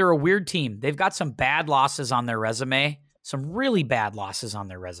 but they're a weird team. They've got some bad losses on their resume, some really bad losses on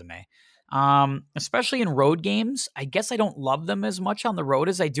their resume, especially in road games. I guess I don't love them as much on the road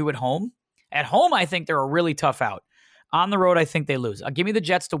as I do at home. At home, I think they're a really tough out. On the road, I think they lose. Give me the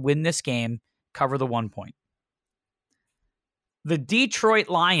Jets to win this game, cover the 1 point. The Detroit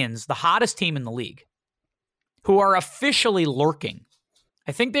Lions, the hottest team in the league, who are officially lurking.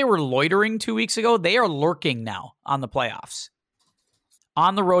 I think they were loitering 2 weeks ago. They are lurking now on the playoffs.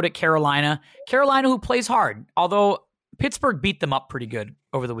 On the road at Carolina. Carolina, who plays hard, although Pittsburgh beat them up pretty good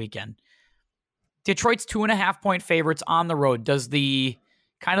over the weekend. Detroit's 2.5-point favorites on the road. Does the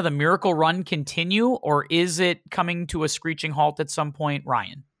kind of the miracle run continue, or is it coming to a screeching halt at some point,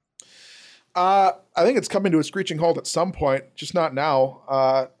 Ryan? I think it's coming to a screeching halt at some point, just not now.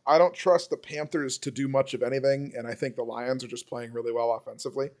 I don't trust the Panthers to do much of anything, and I think the Lions are just playing really well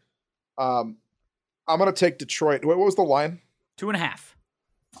offensively. I'm going to take Detroit. What was the line? 2.5.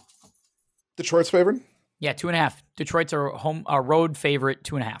 Detroit's favored? Yeah, 2.5. Detroit's a road favorite,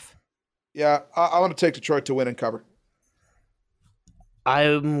 2.5. Yeah, I'm going to take Detroit to win and cover.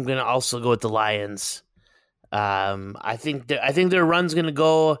 I'm going to also go with the Lions. I think their run's going to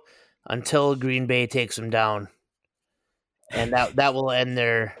go until Green Bay takes them down, and that will end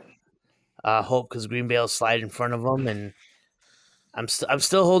their hope, because Green Bay will slide in front of them, and I'm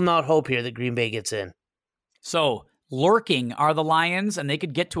still holding out hope here that Green Bay gets in. So lurking are the Lions, and they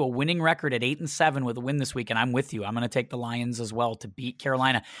could get to a winning record at 8-7 with a win this week, and I'm with you. I'm going to take the Lions as well to beat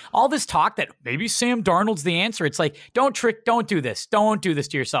Carolina. All this talk that maybe Sam Darnold's the answer. It's like, don't do this. Don't do this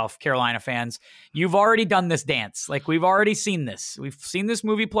to yourself, Carolina fans. You've already done this dance. Like, we've already seen this. We've seen this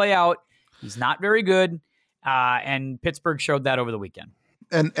movie play out. He's not very good, and Pittsburgh showed that over the weekend.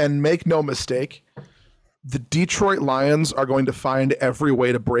 And make no mistake, the Detroit Lions are going to find every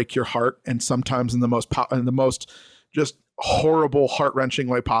way to break your heart, and sometimes in the most just horrible, heart-wrenching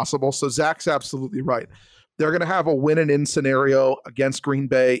way possible. So Zach's absolutely right. They're going to have a win and in scenario against Green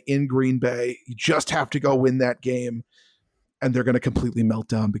Bay in Green Bay. You just have to go win that game, and they're going to completely melt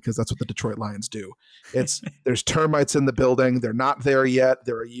down, because that's what the Detroit Lions do. There's termites in the building. They're not there yet.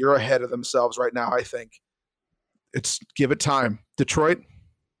 They're a year ahead of themselves right now, I think. Give it time. Detroit,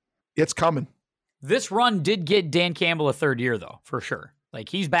 it's coming. This run did get Dan Campbell a third year, though, for sure. Like,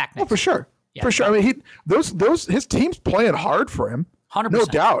 he's back next for sure. Yeah, for sure. I mean, his team's playing hard for him. 100%. No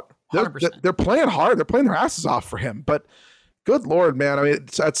doubt. 100%. They're playing hard. They're playing their asses off for him. But good Lord, man. I mean,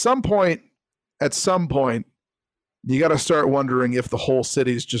 at some point, you got to start wondering if the whole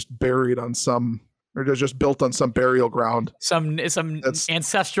city's just buried on or just built on some burial ground. Some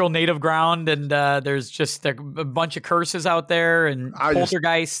ancestral native ground, and there's just a bunch of curses out there and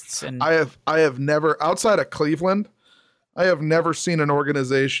poltergeists. I have never, outside of Cleveland, I have never seen an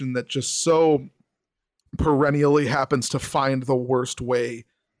organization that just so perennially happens to find the worst way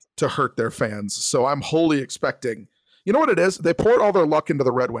to hurt their fans. So I'm wholly expecting, you know what it is? They poured all their luck into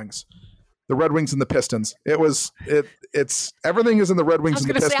the Red Wings. The Red Wings and the Pistons. It's everything is in the Red Wings and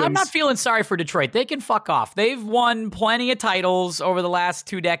the Pistons. I'm not feeling sorry for Detroit. They can fuck off. They've won plenty of titles over the last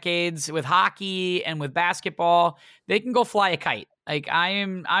 2 decades with hockey and with basketball. They can go fly a kite. Like,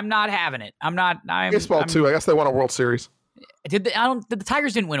 I'm not having it. Baseball too. I guess they won a World Series. The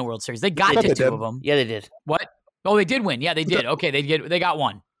Tigers didn't win a World Series. They got to 2 of them. Yeah, they did. What? Oh, they did win. Yeah, they did. Okay, they got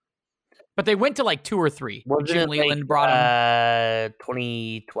 1. But they went to like 2 or 3. Jim Leland brought them.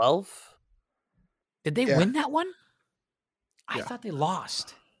 2012. Did they win that one? I thought they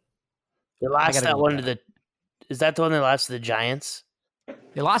lost. They lost that one to the. Is that the one they lost to the Giants?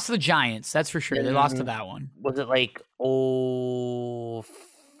 They lost to the Giants. That's for sure. They lost to that one. Was it like 05?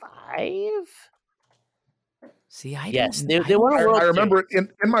 See, they won a World Series. I remember it in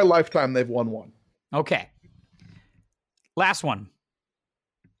my lifetime. They've won 1. Okay. Last one.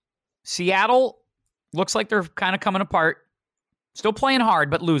 Seattle looks like they're kind of coming apart. Still playing hard,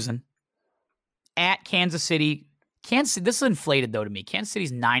 but losing. At Kansas City. This is inflated, though, to me. Kansas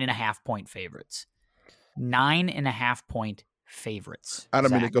City's 9.5-point favorites. 9.5-point favorites. I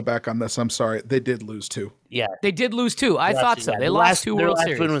don't mean to go back on this. I'm sorry. They did lose 2. Yeah. They did lose 2. I thought so. They lost 2 World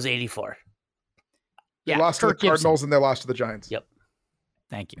Series. Their last win was 84. They lost to the Cardinals and they lost to the Giants. Yep.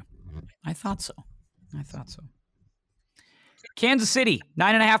 Thank you. I thought so. Kansas City,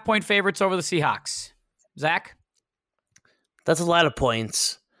 9.5-point favorites over the Seahawks. Zach? That's a lot of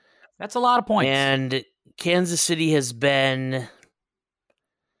points. That's a lot of points. And Kansas City has been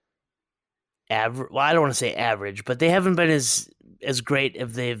average. Well, I don't want to say average, but they haven't been as great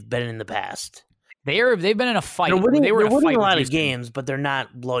as they've been in the past. They've been in a fight. They're winning, they were they're winning a lot of Houston. games, but they're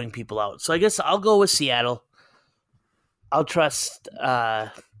not blowing people out. So I guess I'll go with Seattle. I'll trust. I'm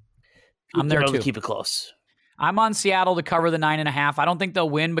there too. To keep it close. I'm on Seattle to cover the 9.5. I don't think they'll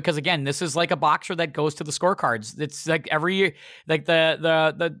win because again, this is like a boxer that goes to the scorecards. It's like every year, like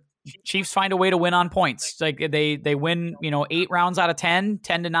the Chiefs find a way to win on points. Like they win, 8 rounds out of 10,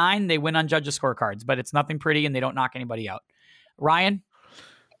 10-9. They win on judges' scorecards, but it's nothing pretty and they don't knock anybody out. Ryan.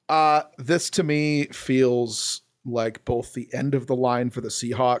 This to me feels like both the end of the line for the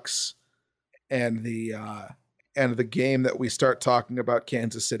Seahawks and the game that we start talking about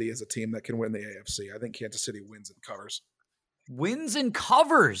Kansas City as a team that can win the AFC. I think Kansas City wins and covers. Wins and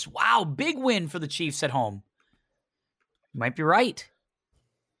covers. Wow, big win for the Chiefs at home. You might be right.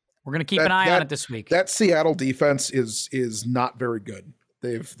 We're going to keep an eye on it this week. That Seattle defense is not very good.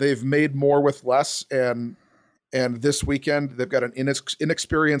 They've made more with less, and this weekend they've got an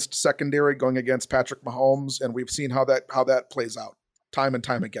inexperienced secondary going against Patrick Mahomes, and we've seen how that plays out time and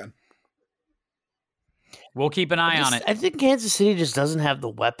time again. We'll keep an eye on it. I think Kansas City just doesn't have the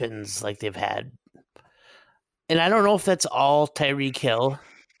weapons like they've had. And I don't know if that's all Tyreek Hill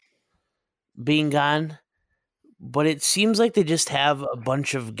being gone, but it seems like they just have a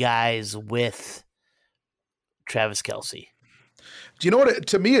bunch of guys with Travis Kelce. Do you know what?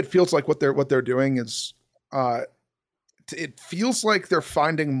 To me, it feels like what they're doing is, it feels like they're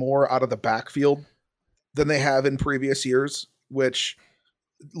finding more out of the backfield than they have in previous years, which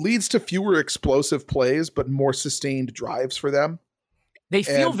leads to fewer explosive plays, but more sustained drives for them. They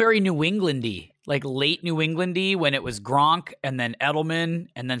feel very New Englandy, like late New Englandy when it was Gronk and then Edelman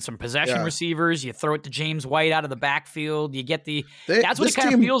and then some possession receivers. You throw it to James White out of the backfield. You get that's what it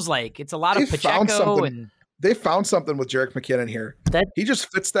kind of feels like. It's a lot of Pacheco they found something with Jerick McKinnon here. He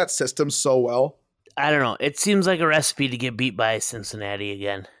just fits that system so well. I don't know. It seems like a recipe to get beat by Cincinnati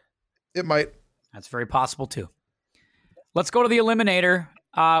again. It might. That's very possible too. Let's go to the eliminator.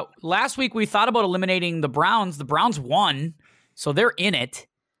 Last week we thought about eliminating the Browns. The Browns won, so they're in it.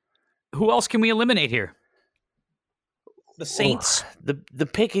 Who else can we eliminate here? The Saints. The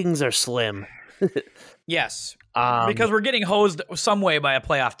pickings are slim. Yes, because we're getting hosed some way by a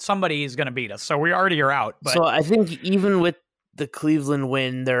playoff. Somebody is going to beat us, so we already are out. But. So I think even with the Cleveland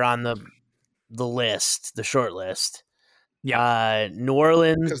win, they're on the list, the short list. Yeah, New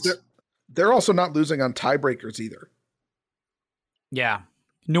Orleans. Because they're also not losing on tiebreakers either. Yeah.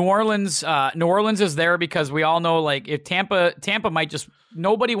 New Orleans is there because we all know, like, if Tampa might just,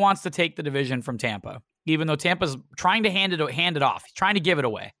 nobody wants to take the division from Tampa, even though Tampa's trying to hand it off, trying to give it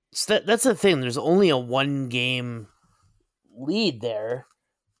away. So that's the thing. There's only a 1-game lead there,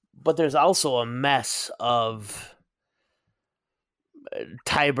 but there's also a mess of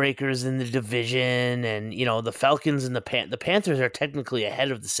tiebreakers in the division, and the Falcons and the Panthers are technically ahead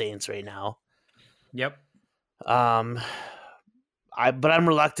of the Saints right now. Yep. But I'm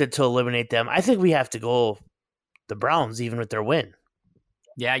reluctant to eliminate them. I think we have to go the Browns, even with their win.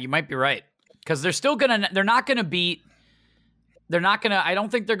 Yeah, you might be right. Because I don't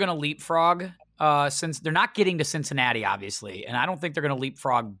think they're going to leapfrog, since they're not getting to Cincinnati, obviously. And I don't think they're going to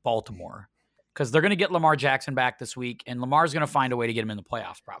leapfrog Baltimore. Because they're going to get Lamar Jackson back this week, and Lamar's going to find a way to get him in the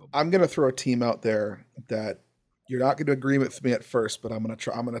playoffs, probably. I'm going to throw a team out there that you're not going to agree with me at first, but I'm going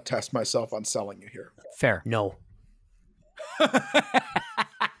to test myself on selling you here. Fair. No.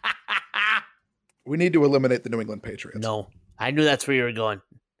 We need to eliminate the New England Patriots. No. I knew that's where you were going.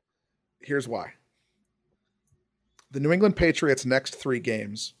 Here's why. The New England Patriots' next 3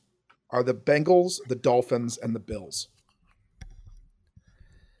 games are the Bengals, the Dolphins, and the Bills.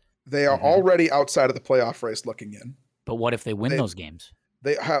 They are already outside of the playoff race looking in. But what if they win those games?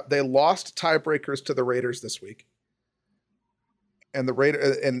 They lost tiebreakers to the Raiders this week. And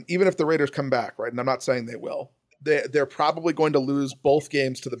even if the Raiders come back, right, and I'm not saying they will, they're probably going to lose both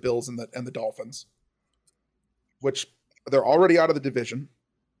games to the Bills and the Dolphins, which they're already out of the division.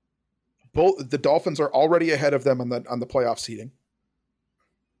 Both the Dolphins are already ahead of them on the playoff seeding,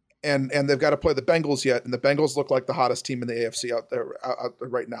 and they've got to play the Bengals yet, and the Bengals look like the hottest team in the AFC out there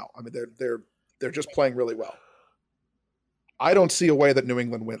right now. I mean, they're just playing really well. I don't see a way that New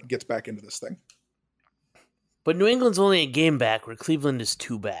England gets back into this thing. But New England's only a game back, where Cleveland is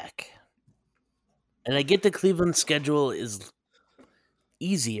 2 back. And I get the Cleveland schedule is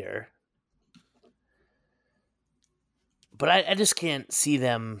easier, but I just can't see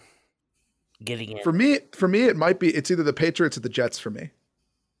them getting in. For me, it's either the Patriots or the Jets for me.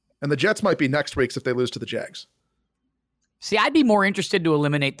 And the Jets might be next week if they lose to the Jags. See, I'd be more interested to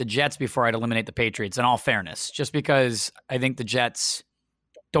eliminate the Jets before I'd eliminate the Patriots, in all fairness, just because I think the Jets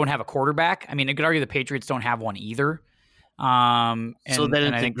don't have a quarterback. I mean, I could argue the Patriots don't have one either. So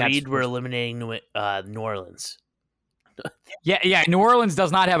then it's agreed we're eliminating New Orleans. Yeah. New Orleans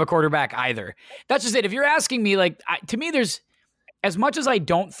does not have a quarterback either. That's just it. If you're asking me, like, to me, there's, as much as I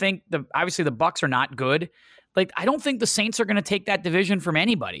don't think obviously the Bucs are not good, like, I don't think the Saints are going to take that division from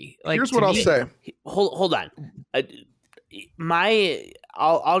anybody. Like, here's what I'll say. Hold on.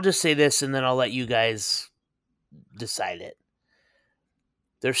 I'll just say this, and then I'll let you guys decide it.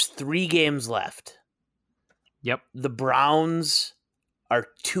 There's 3 games left. Yep. The Browns are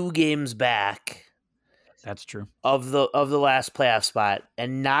 2 games back. That's true. Of the last playoff spot.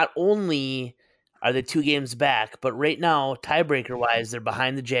 And not only are they 2 games back, but right now, tiebreaker wise, they're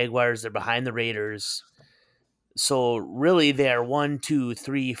behind the Jaguars, they're behind the Raiders. So really they're 1, 2,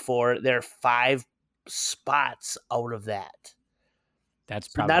 3, 4, they're 5 spots out of that. That's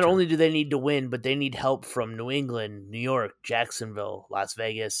probably not true. only do they need to win, but they need help from New England, New York, Jacksonville, Las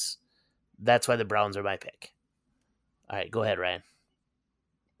Vegas. That's why the Browns are my pick. All right, go ahead, Ryan.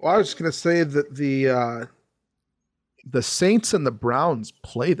 Well, I was just going to say that the Saints and the Browns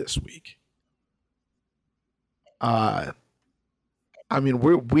play this week. I mean,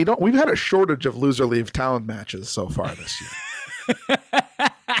 we've had a shortage of loser leave town matches so far this year.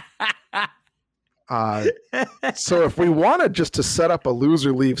 So if we wanted just to set up a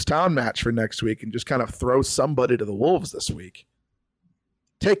loser leaves town match for next week and just kind of throw somebody to the wolves this week,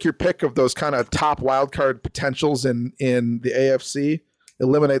 take your pick of those kind of top wildcard potentials in the AFC,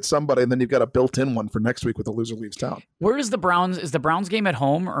 eliminate somebody, and then you've got a built-in one for next week with the loser leaves town. Where is the Browns? Is the Browns game at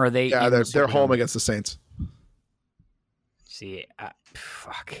home, or are they? Yeah, they're home against the Saints. See,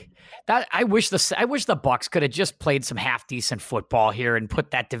 fuck that. I wish the Bucs could have just played some half decent football here and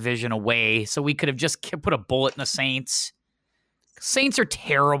put that division away, so we could have just put a bullet in the Saints. Saints are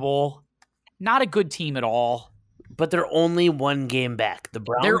terrible, not a good team at all. But they're only 1 game back.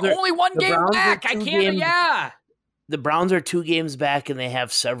 They're only 1 game back. I can't. Yeah. The Browns are 2 games back, and they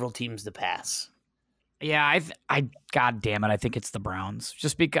have several teams to pass. Yeah, I God damn it, I think it's the Browns.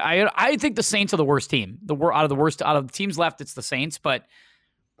 Just because I think the Saints are the worst team. Out of the teams left, it's the Saints. But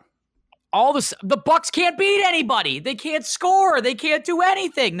the Bucs can't beat anybody. They can't score. They can't do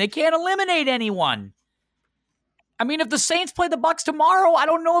anything. They can't eliminate anyone. I mean, if the Saints play the Bucs tomorrow, I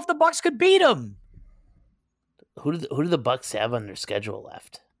don't know if the Bucs could beat them. Who do the Bucs have on their schedule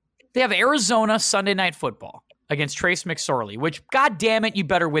left? They have Arizona Sunday Night Football against Trace McSorley, which, God damn it, you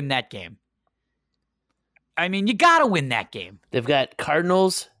better win that game. I mean, you got to win that game. They've got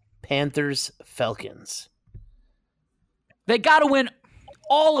Cardinals, Panthers, Falcons. They got to win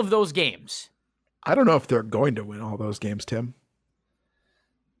all of those games. I don't know if they're going to win all those games, Tim.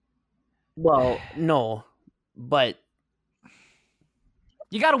 Well, no, but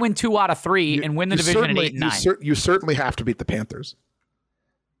you got to win 2 out of 3 and win the division at 8 and 9. You certainly have to beat the Panthers.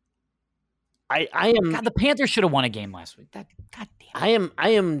 I am. God, the Panthers should have won a game last week. God damn. I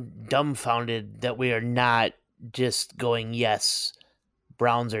am dumbfounded that we are not just going, yes,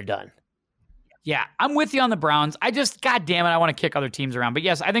 Browns are done. Yeah, I'm with you on the Browns. God damn it, I want to kick other teams around. But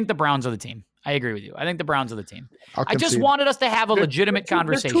yes, I think the Browns are the team. I agree with you. I think the Browns are the team. I just wanted us to have a legitimate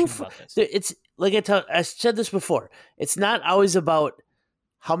conversation about this. It's like I said this before. It's not always about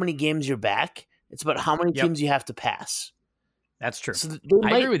how many games you're back. It's about how many teams you have to pass. That's true. So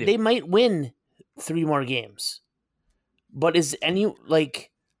I agree with you. They might win 3 more games. But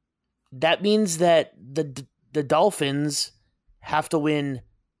that means that the Dolphins have to win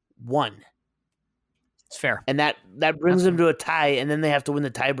 1. It's fair. And that brings them to a tie, and then they have to win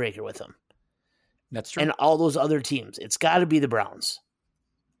the tiebreaker with them. That's true. And all those other teams. It's got to be the Browns.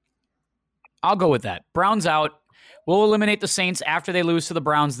 I'll go with that. Browns out. We'll eliminate the Saints after they lose to the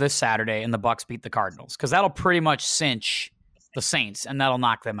Browns this Saturday, and the Bucs beat the Cardinals, because that'll pretty much cinch the Saints, and that'll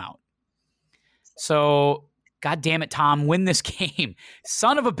knock them out. So, God damn it, Tom, win this game.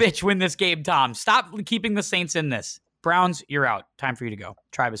 Son of a bitch, win this game, Tom. Stop keeping the Saints in this. Browns, you're out. Time for you to go.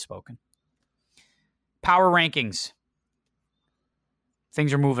 Tribe has spoken. Power rankings.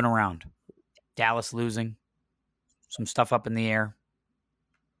 Things are moving around. Dallas losing. Some stuff up in the air.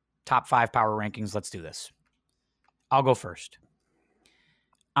 Top 5 power rankings. Let's do this. I'll go first.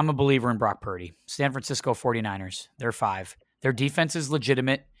 I'm a believer in Brock Purdy. San Francisco 49ers. They're 5. Their defense is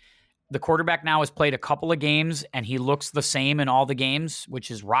legitimate. The quarterback now has played a couple of games, and he looks the same in all the games, which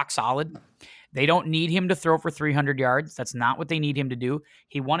is rock solid. They don't need him to throw for 300 yards. That's not what they need him to do.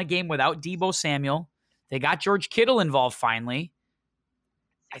 He won a game without Deebo Samuel. They got George Kittle involved finally.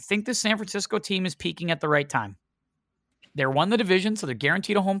 I think the San Francisco team is peaking at the right time. They're won the division, so they're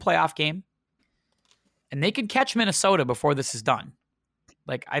guaranteed a home playoff game. and they could catch Minnesota before this is done.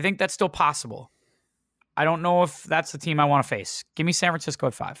 Like, I think that's still possible. I don't know if that's the team I want to face. Give me San Francisco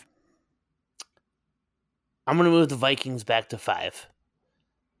at 5. I'm going to move the Vikings back to 5.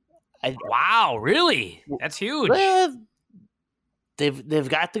 Wow, really? That's huge. Well, they've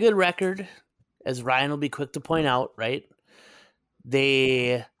got the good record, as Ryan will be quick to point out, right?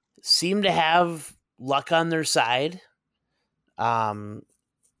 They seem to have luck on their side. The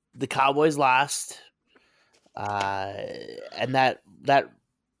Cowboys lost, and that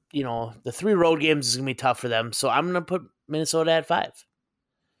the 3 road games is gonna be tough for them. So I'm gonna put Minnesota at 5.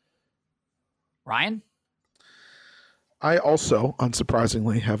 Ryan? I also,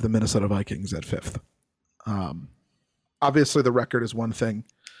 unsurprisingly, have the Minnesota Vikings at 5th. Obviously, the record is one thing.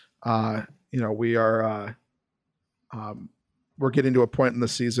 We are we're getting to a point in the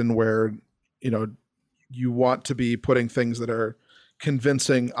season where you want to be putting things that are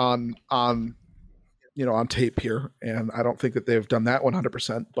convincing on tape here, and I don't think that they've done that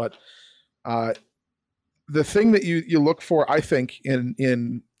 100%. But the thing that you look for, I think,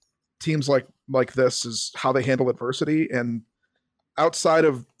 in teams like this is how they handle adversity. And outside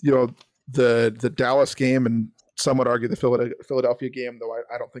of the Dallas game, and some would argue the Philadelphia game, though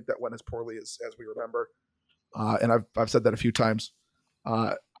I don't think that went as poorly as we remember. And I've said that a few times.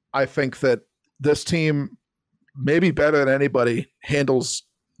 I think that this team, maybe better than anybody, handles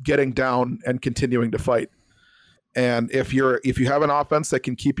getting down and continuing to fight. And if you have an offense that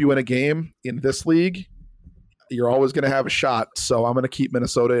can keep you in a game in this league, you're always going to have a shot. So I'm going to keep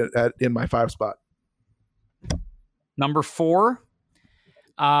Minnesota in my 5 spot. Number 4,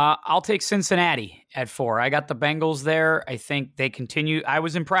 I'll take Cincinnati at 4. I got the Bengals there. I think they continue. I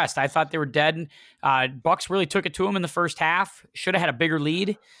was impressed. I thought they were dead. Bucs really took it to them in the first half. Should have had a bigger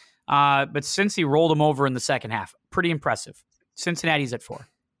lead. But Cincy rolled them over in the second half. Pretty impressive. Cincinnati's at 4.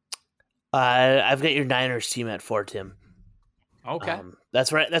 I've got your Niners team at 4, Tim. Okay.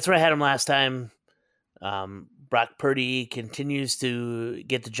 That's right. That's where I had them last time. Brock Purdy continues to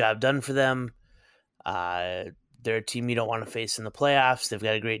get the job done for them. They're a team you don't want to face in the playoffs. They've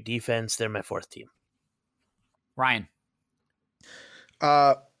got a great defense. They're my 4th team. Ryan.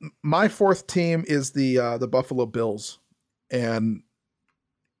 My 4th team is the Buffalo Bills, and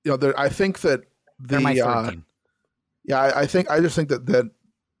I think that they're my 3rd team. Yeah, I just think that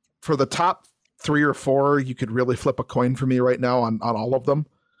for the top 3 or 4, you could really flip a coin for me right now on all of them.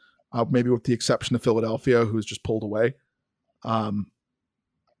 Maybe with the exception of Philadelphia, who's just pulled away.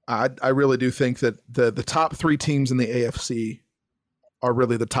 I really do think that the top 3 teams in the AFC are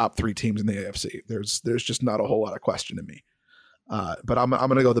really the top 3 teams in the AFC. There's just not a whole lot of question in me. But I'm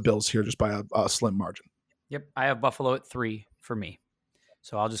going to go the Bills here just by a slim margin. Yep, I have Buffalo at 3 for me.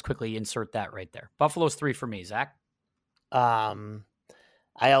 So I'll just quickly insert that right there. Buffalo's 3 for me. Zach?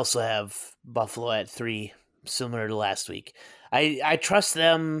 I also have Buffalo at 3, similar to last week. I trust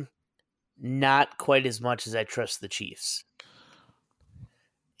them not quite as much as I trust the Chiefs.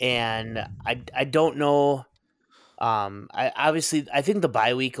 And I don't know. I think the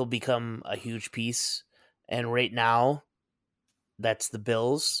bye week will become a huge piece. And right now, that's the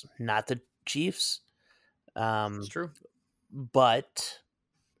Bills, not the Chiefs. It's true. But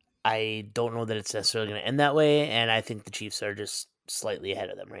I don't know that it's necessarily going to end that way. And I think the Chiefs are just slightly ahead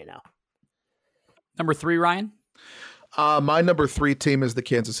of them right now. Number 3, Ryan? My number 3 team is the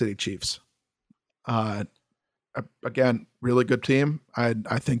Kansas City Chiefs. Again, really good team. I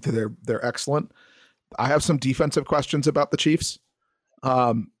think that they're excellent. I have some defensive questions about the Chiefs.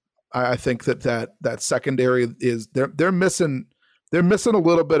 I think that secondary is they're missing a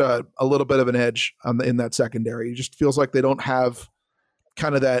little bit of an edge in that secondary. It just feels like they don't have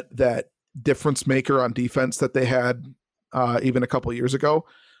kind of that difference maker on defense that they had even a couple of years ago.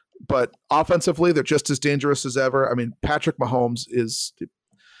 But offensively, they're just as dangerous as ever. I mean, Patrick Mahomes is.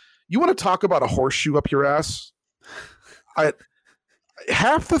 You want to talk about a horseshoe up your ass?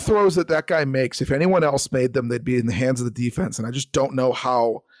 Half the throws that guy makes, if anyone else made them, they'd be in the hands of the defense. And I just don't know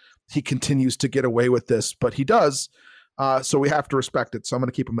how he continues to get away with this, but he does. So we have to respect it. So I'm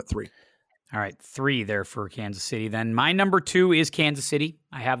going to keep him at 3. All right, 3 there for Kansas City. Then my number 2 is Kansas City.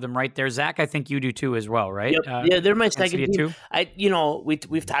 I have them right there. Zach, I think you do too as well, right? Yep. Yeah, they're my Kansas second City team.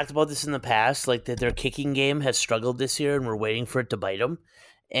 We've talked about this in the past, like that their kicking game has struggled this year, and we're waiting for it to bite them.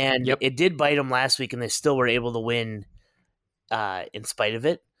 And It did bite them last week, and they still were able to win in spite of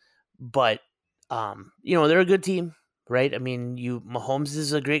it. But they're a good team, right? I mean, Mahomes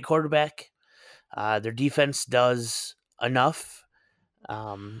is a great quarterback. Their defense does enough.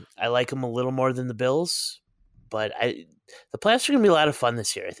 I like them a little more than the Bills, but the playoffs are going to be a lot of fun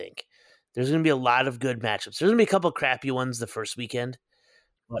this year, I think. There's going to be a lot of good matchups. There's going to be a couple of crappy ones the first weekend,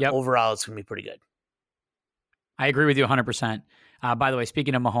 but overall it's going to be pretty good. I agree with you 100%. By the way,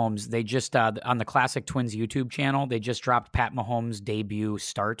 speaking of Mahomes, they just, on the Classic Twins YouTube channel, they just dropped Pat Mahomes' debut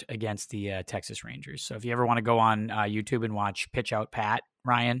start against the Texas Rangers. So if you ever want to go on YouTube and watch Pitch Out Pat,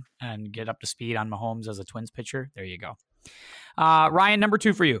 Ryan, and get up to speed on Mahomes as a Twins pitcher, there you go. Ryan, number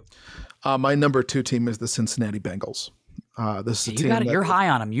 2 for you. My number 2 team is the Cincinnati Bengals. This is a team you're high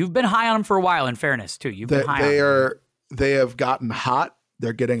on them. You've been high on them for a while, in fairness, too. You've been high on them. They have gotten hot.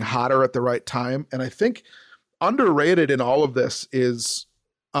 They're getting hotter at the right time. And I think underrated in all of this is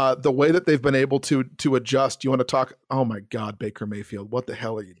the way that they've been able to adjust. You want to talk? Oh my God, Baker Mayfield, what the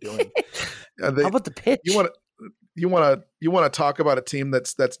hell are you doing? How about the pitch? You want to talk about a team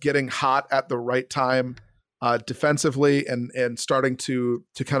that's getting hot at the right time, defensively and starting to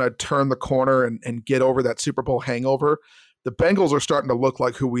kind of turn the corner and get over that Super Bowl hangover. The Bengals are starting to look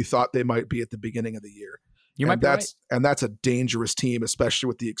like who we thought they might be at the beginning of the year. And that's a dangerous team, especially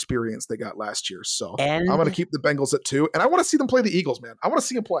with the experience they got last year. So I'm going to keep the Bengals at 2, and I want to see them play the Eagles, man. I want to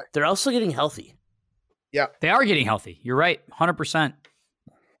see them play. They're also getting healthy. Yeah, they are getting healthy. You're right, 100%.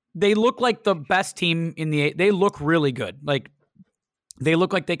 They look like the best team they look really good. Like, they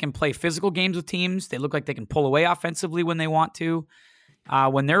look like they can play physical games with teams. They look like they can pull away offensively when they want to.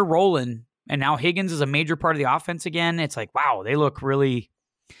 When they're rolling, and now Higgins is a major part of the offense again, it's like, wow, they look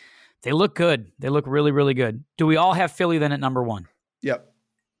good. They look really, really good. Do we all have Philly then at number 1? Yep.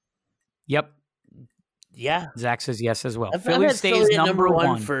 Yeah. Zach says yes as well. Philly stays number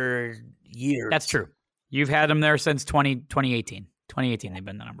 1 for years. That's true. You've had them there since 2018. 2018, they've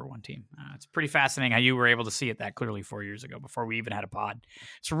been the number 1 team. It's pretty fascinating how you were able to see it that clearly 4 years ago before we even had a pod.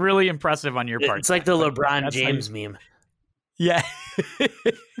 It's really impressive on your part. It's like the LeBron James meme. Yeah.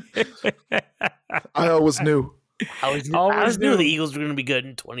 I always knew. I always knew the Eagles were going to be good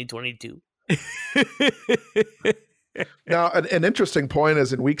in 2022. Now, an interesting point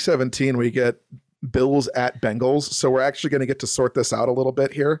is in Week 17, we get Bills at Bengals. So we're actually going to get to sort this out a little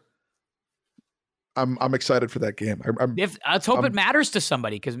bit here. I'm excited for that game. Let's hope it matters to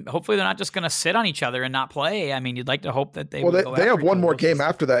somebody, because hopefully they're not just going to sit on each other and not play. I mean, you'd like to hope that they. Well, they have one more game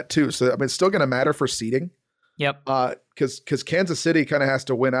after that too, so I mean, it's still going to matter for seeding. Yep. Because Kansas City kind of has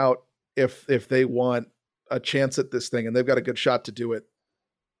to win out if they want a chance at this thing, and they've got a good shot to do it.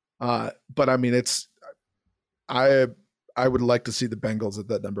 But I mean, I would like to see the Bengals at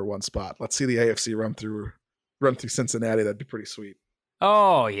that number 1 spot. Let's see the AFC run through Cincinnati. That'd be pretty sweet.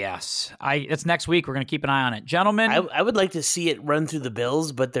 Oh, yes. It's next week. We're going to keep an eye on it. Gentlemen. I would like to see it run through the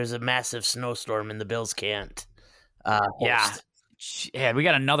Bills, but there's a massive snowstorm and the Bills can't host. Yeah, we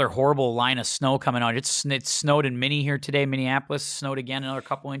got another horrible line of snow coming on. It snowed in here today. Minneapolis snowed again, another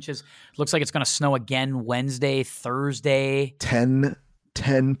couple inches. Looks like it's going to snow again Wednesday, Thursday. 10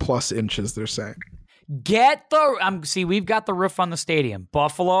 plus inches, they're saying. See, we've got the roof on the stadium.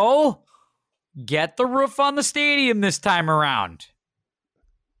 Buffalo, get the roof on the stadium this time around.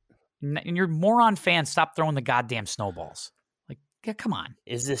 And your moron fans, stop throwing the goddamn snowballs. Like, yeah, come on.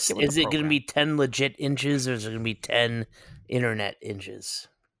 Is it going to be 10 legit inches, or is it going to be 10 internet inches?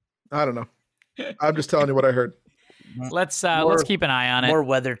 I don't know. I'm just telling you what I heard. Let's keep an eye on it. More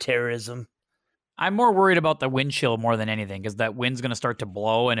weather terrorism. I'm more worried about the wind chill more than anything, because that wind's going to start to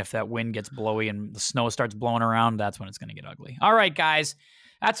blow, and if that wind gets blowy and the snow starts blowing around, that's when it's going to get ugly. All right, guys.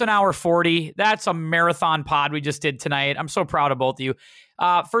 That's an hour 40. That's a marathon pod we just did tonight. I'm so proud of both of you.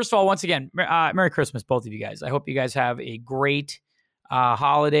 First of all, once again, Merry Christmas, both of you guys. I hope you guys have a great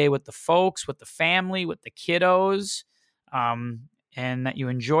holiday with the folks, with the family, with the kiddos, and that you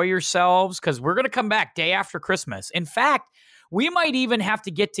enjoy yourselves, because we're going to come back day after Christmas. In fact, we might even have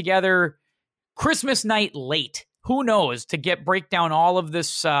to get together Christmas night late. Who knows, to break down all of this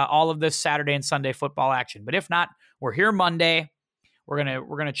Saturday and Sunday football action. But if not, we're here Monday. We're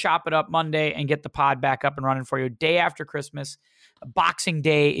gonna chop it up Monday and get the pod back up and running for you day after Christmas, Boxing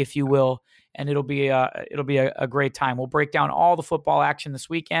Day, if you will, and it'll be a great time. We'll break down all the football action this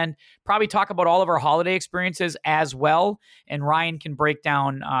weekend. Probably talk about all of our holiday experiences as well, and Ryan can break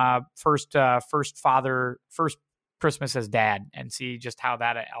down first Christmas as dad and see just how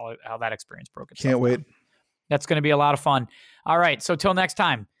that experience broke itself. Can't wait. Down. That's going to be a lot of fun. All right, so till next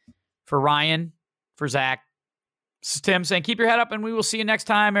time, for Ryan, for Zach. This is Tim saying keep your head up, and we will see you next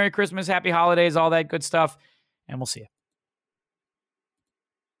time. Merry Christmas, happy holidays, all that good stuff, and we'll see you.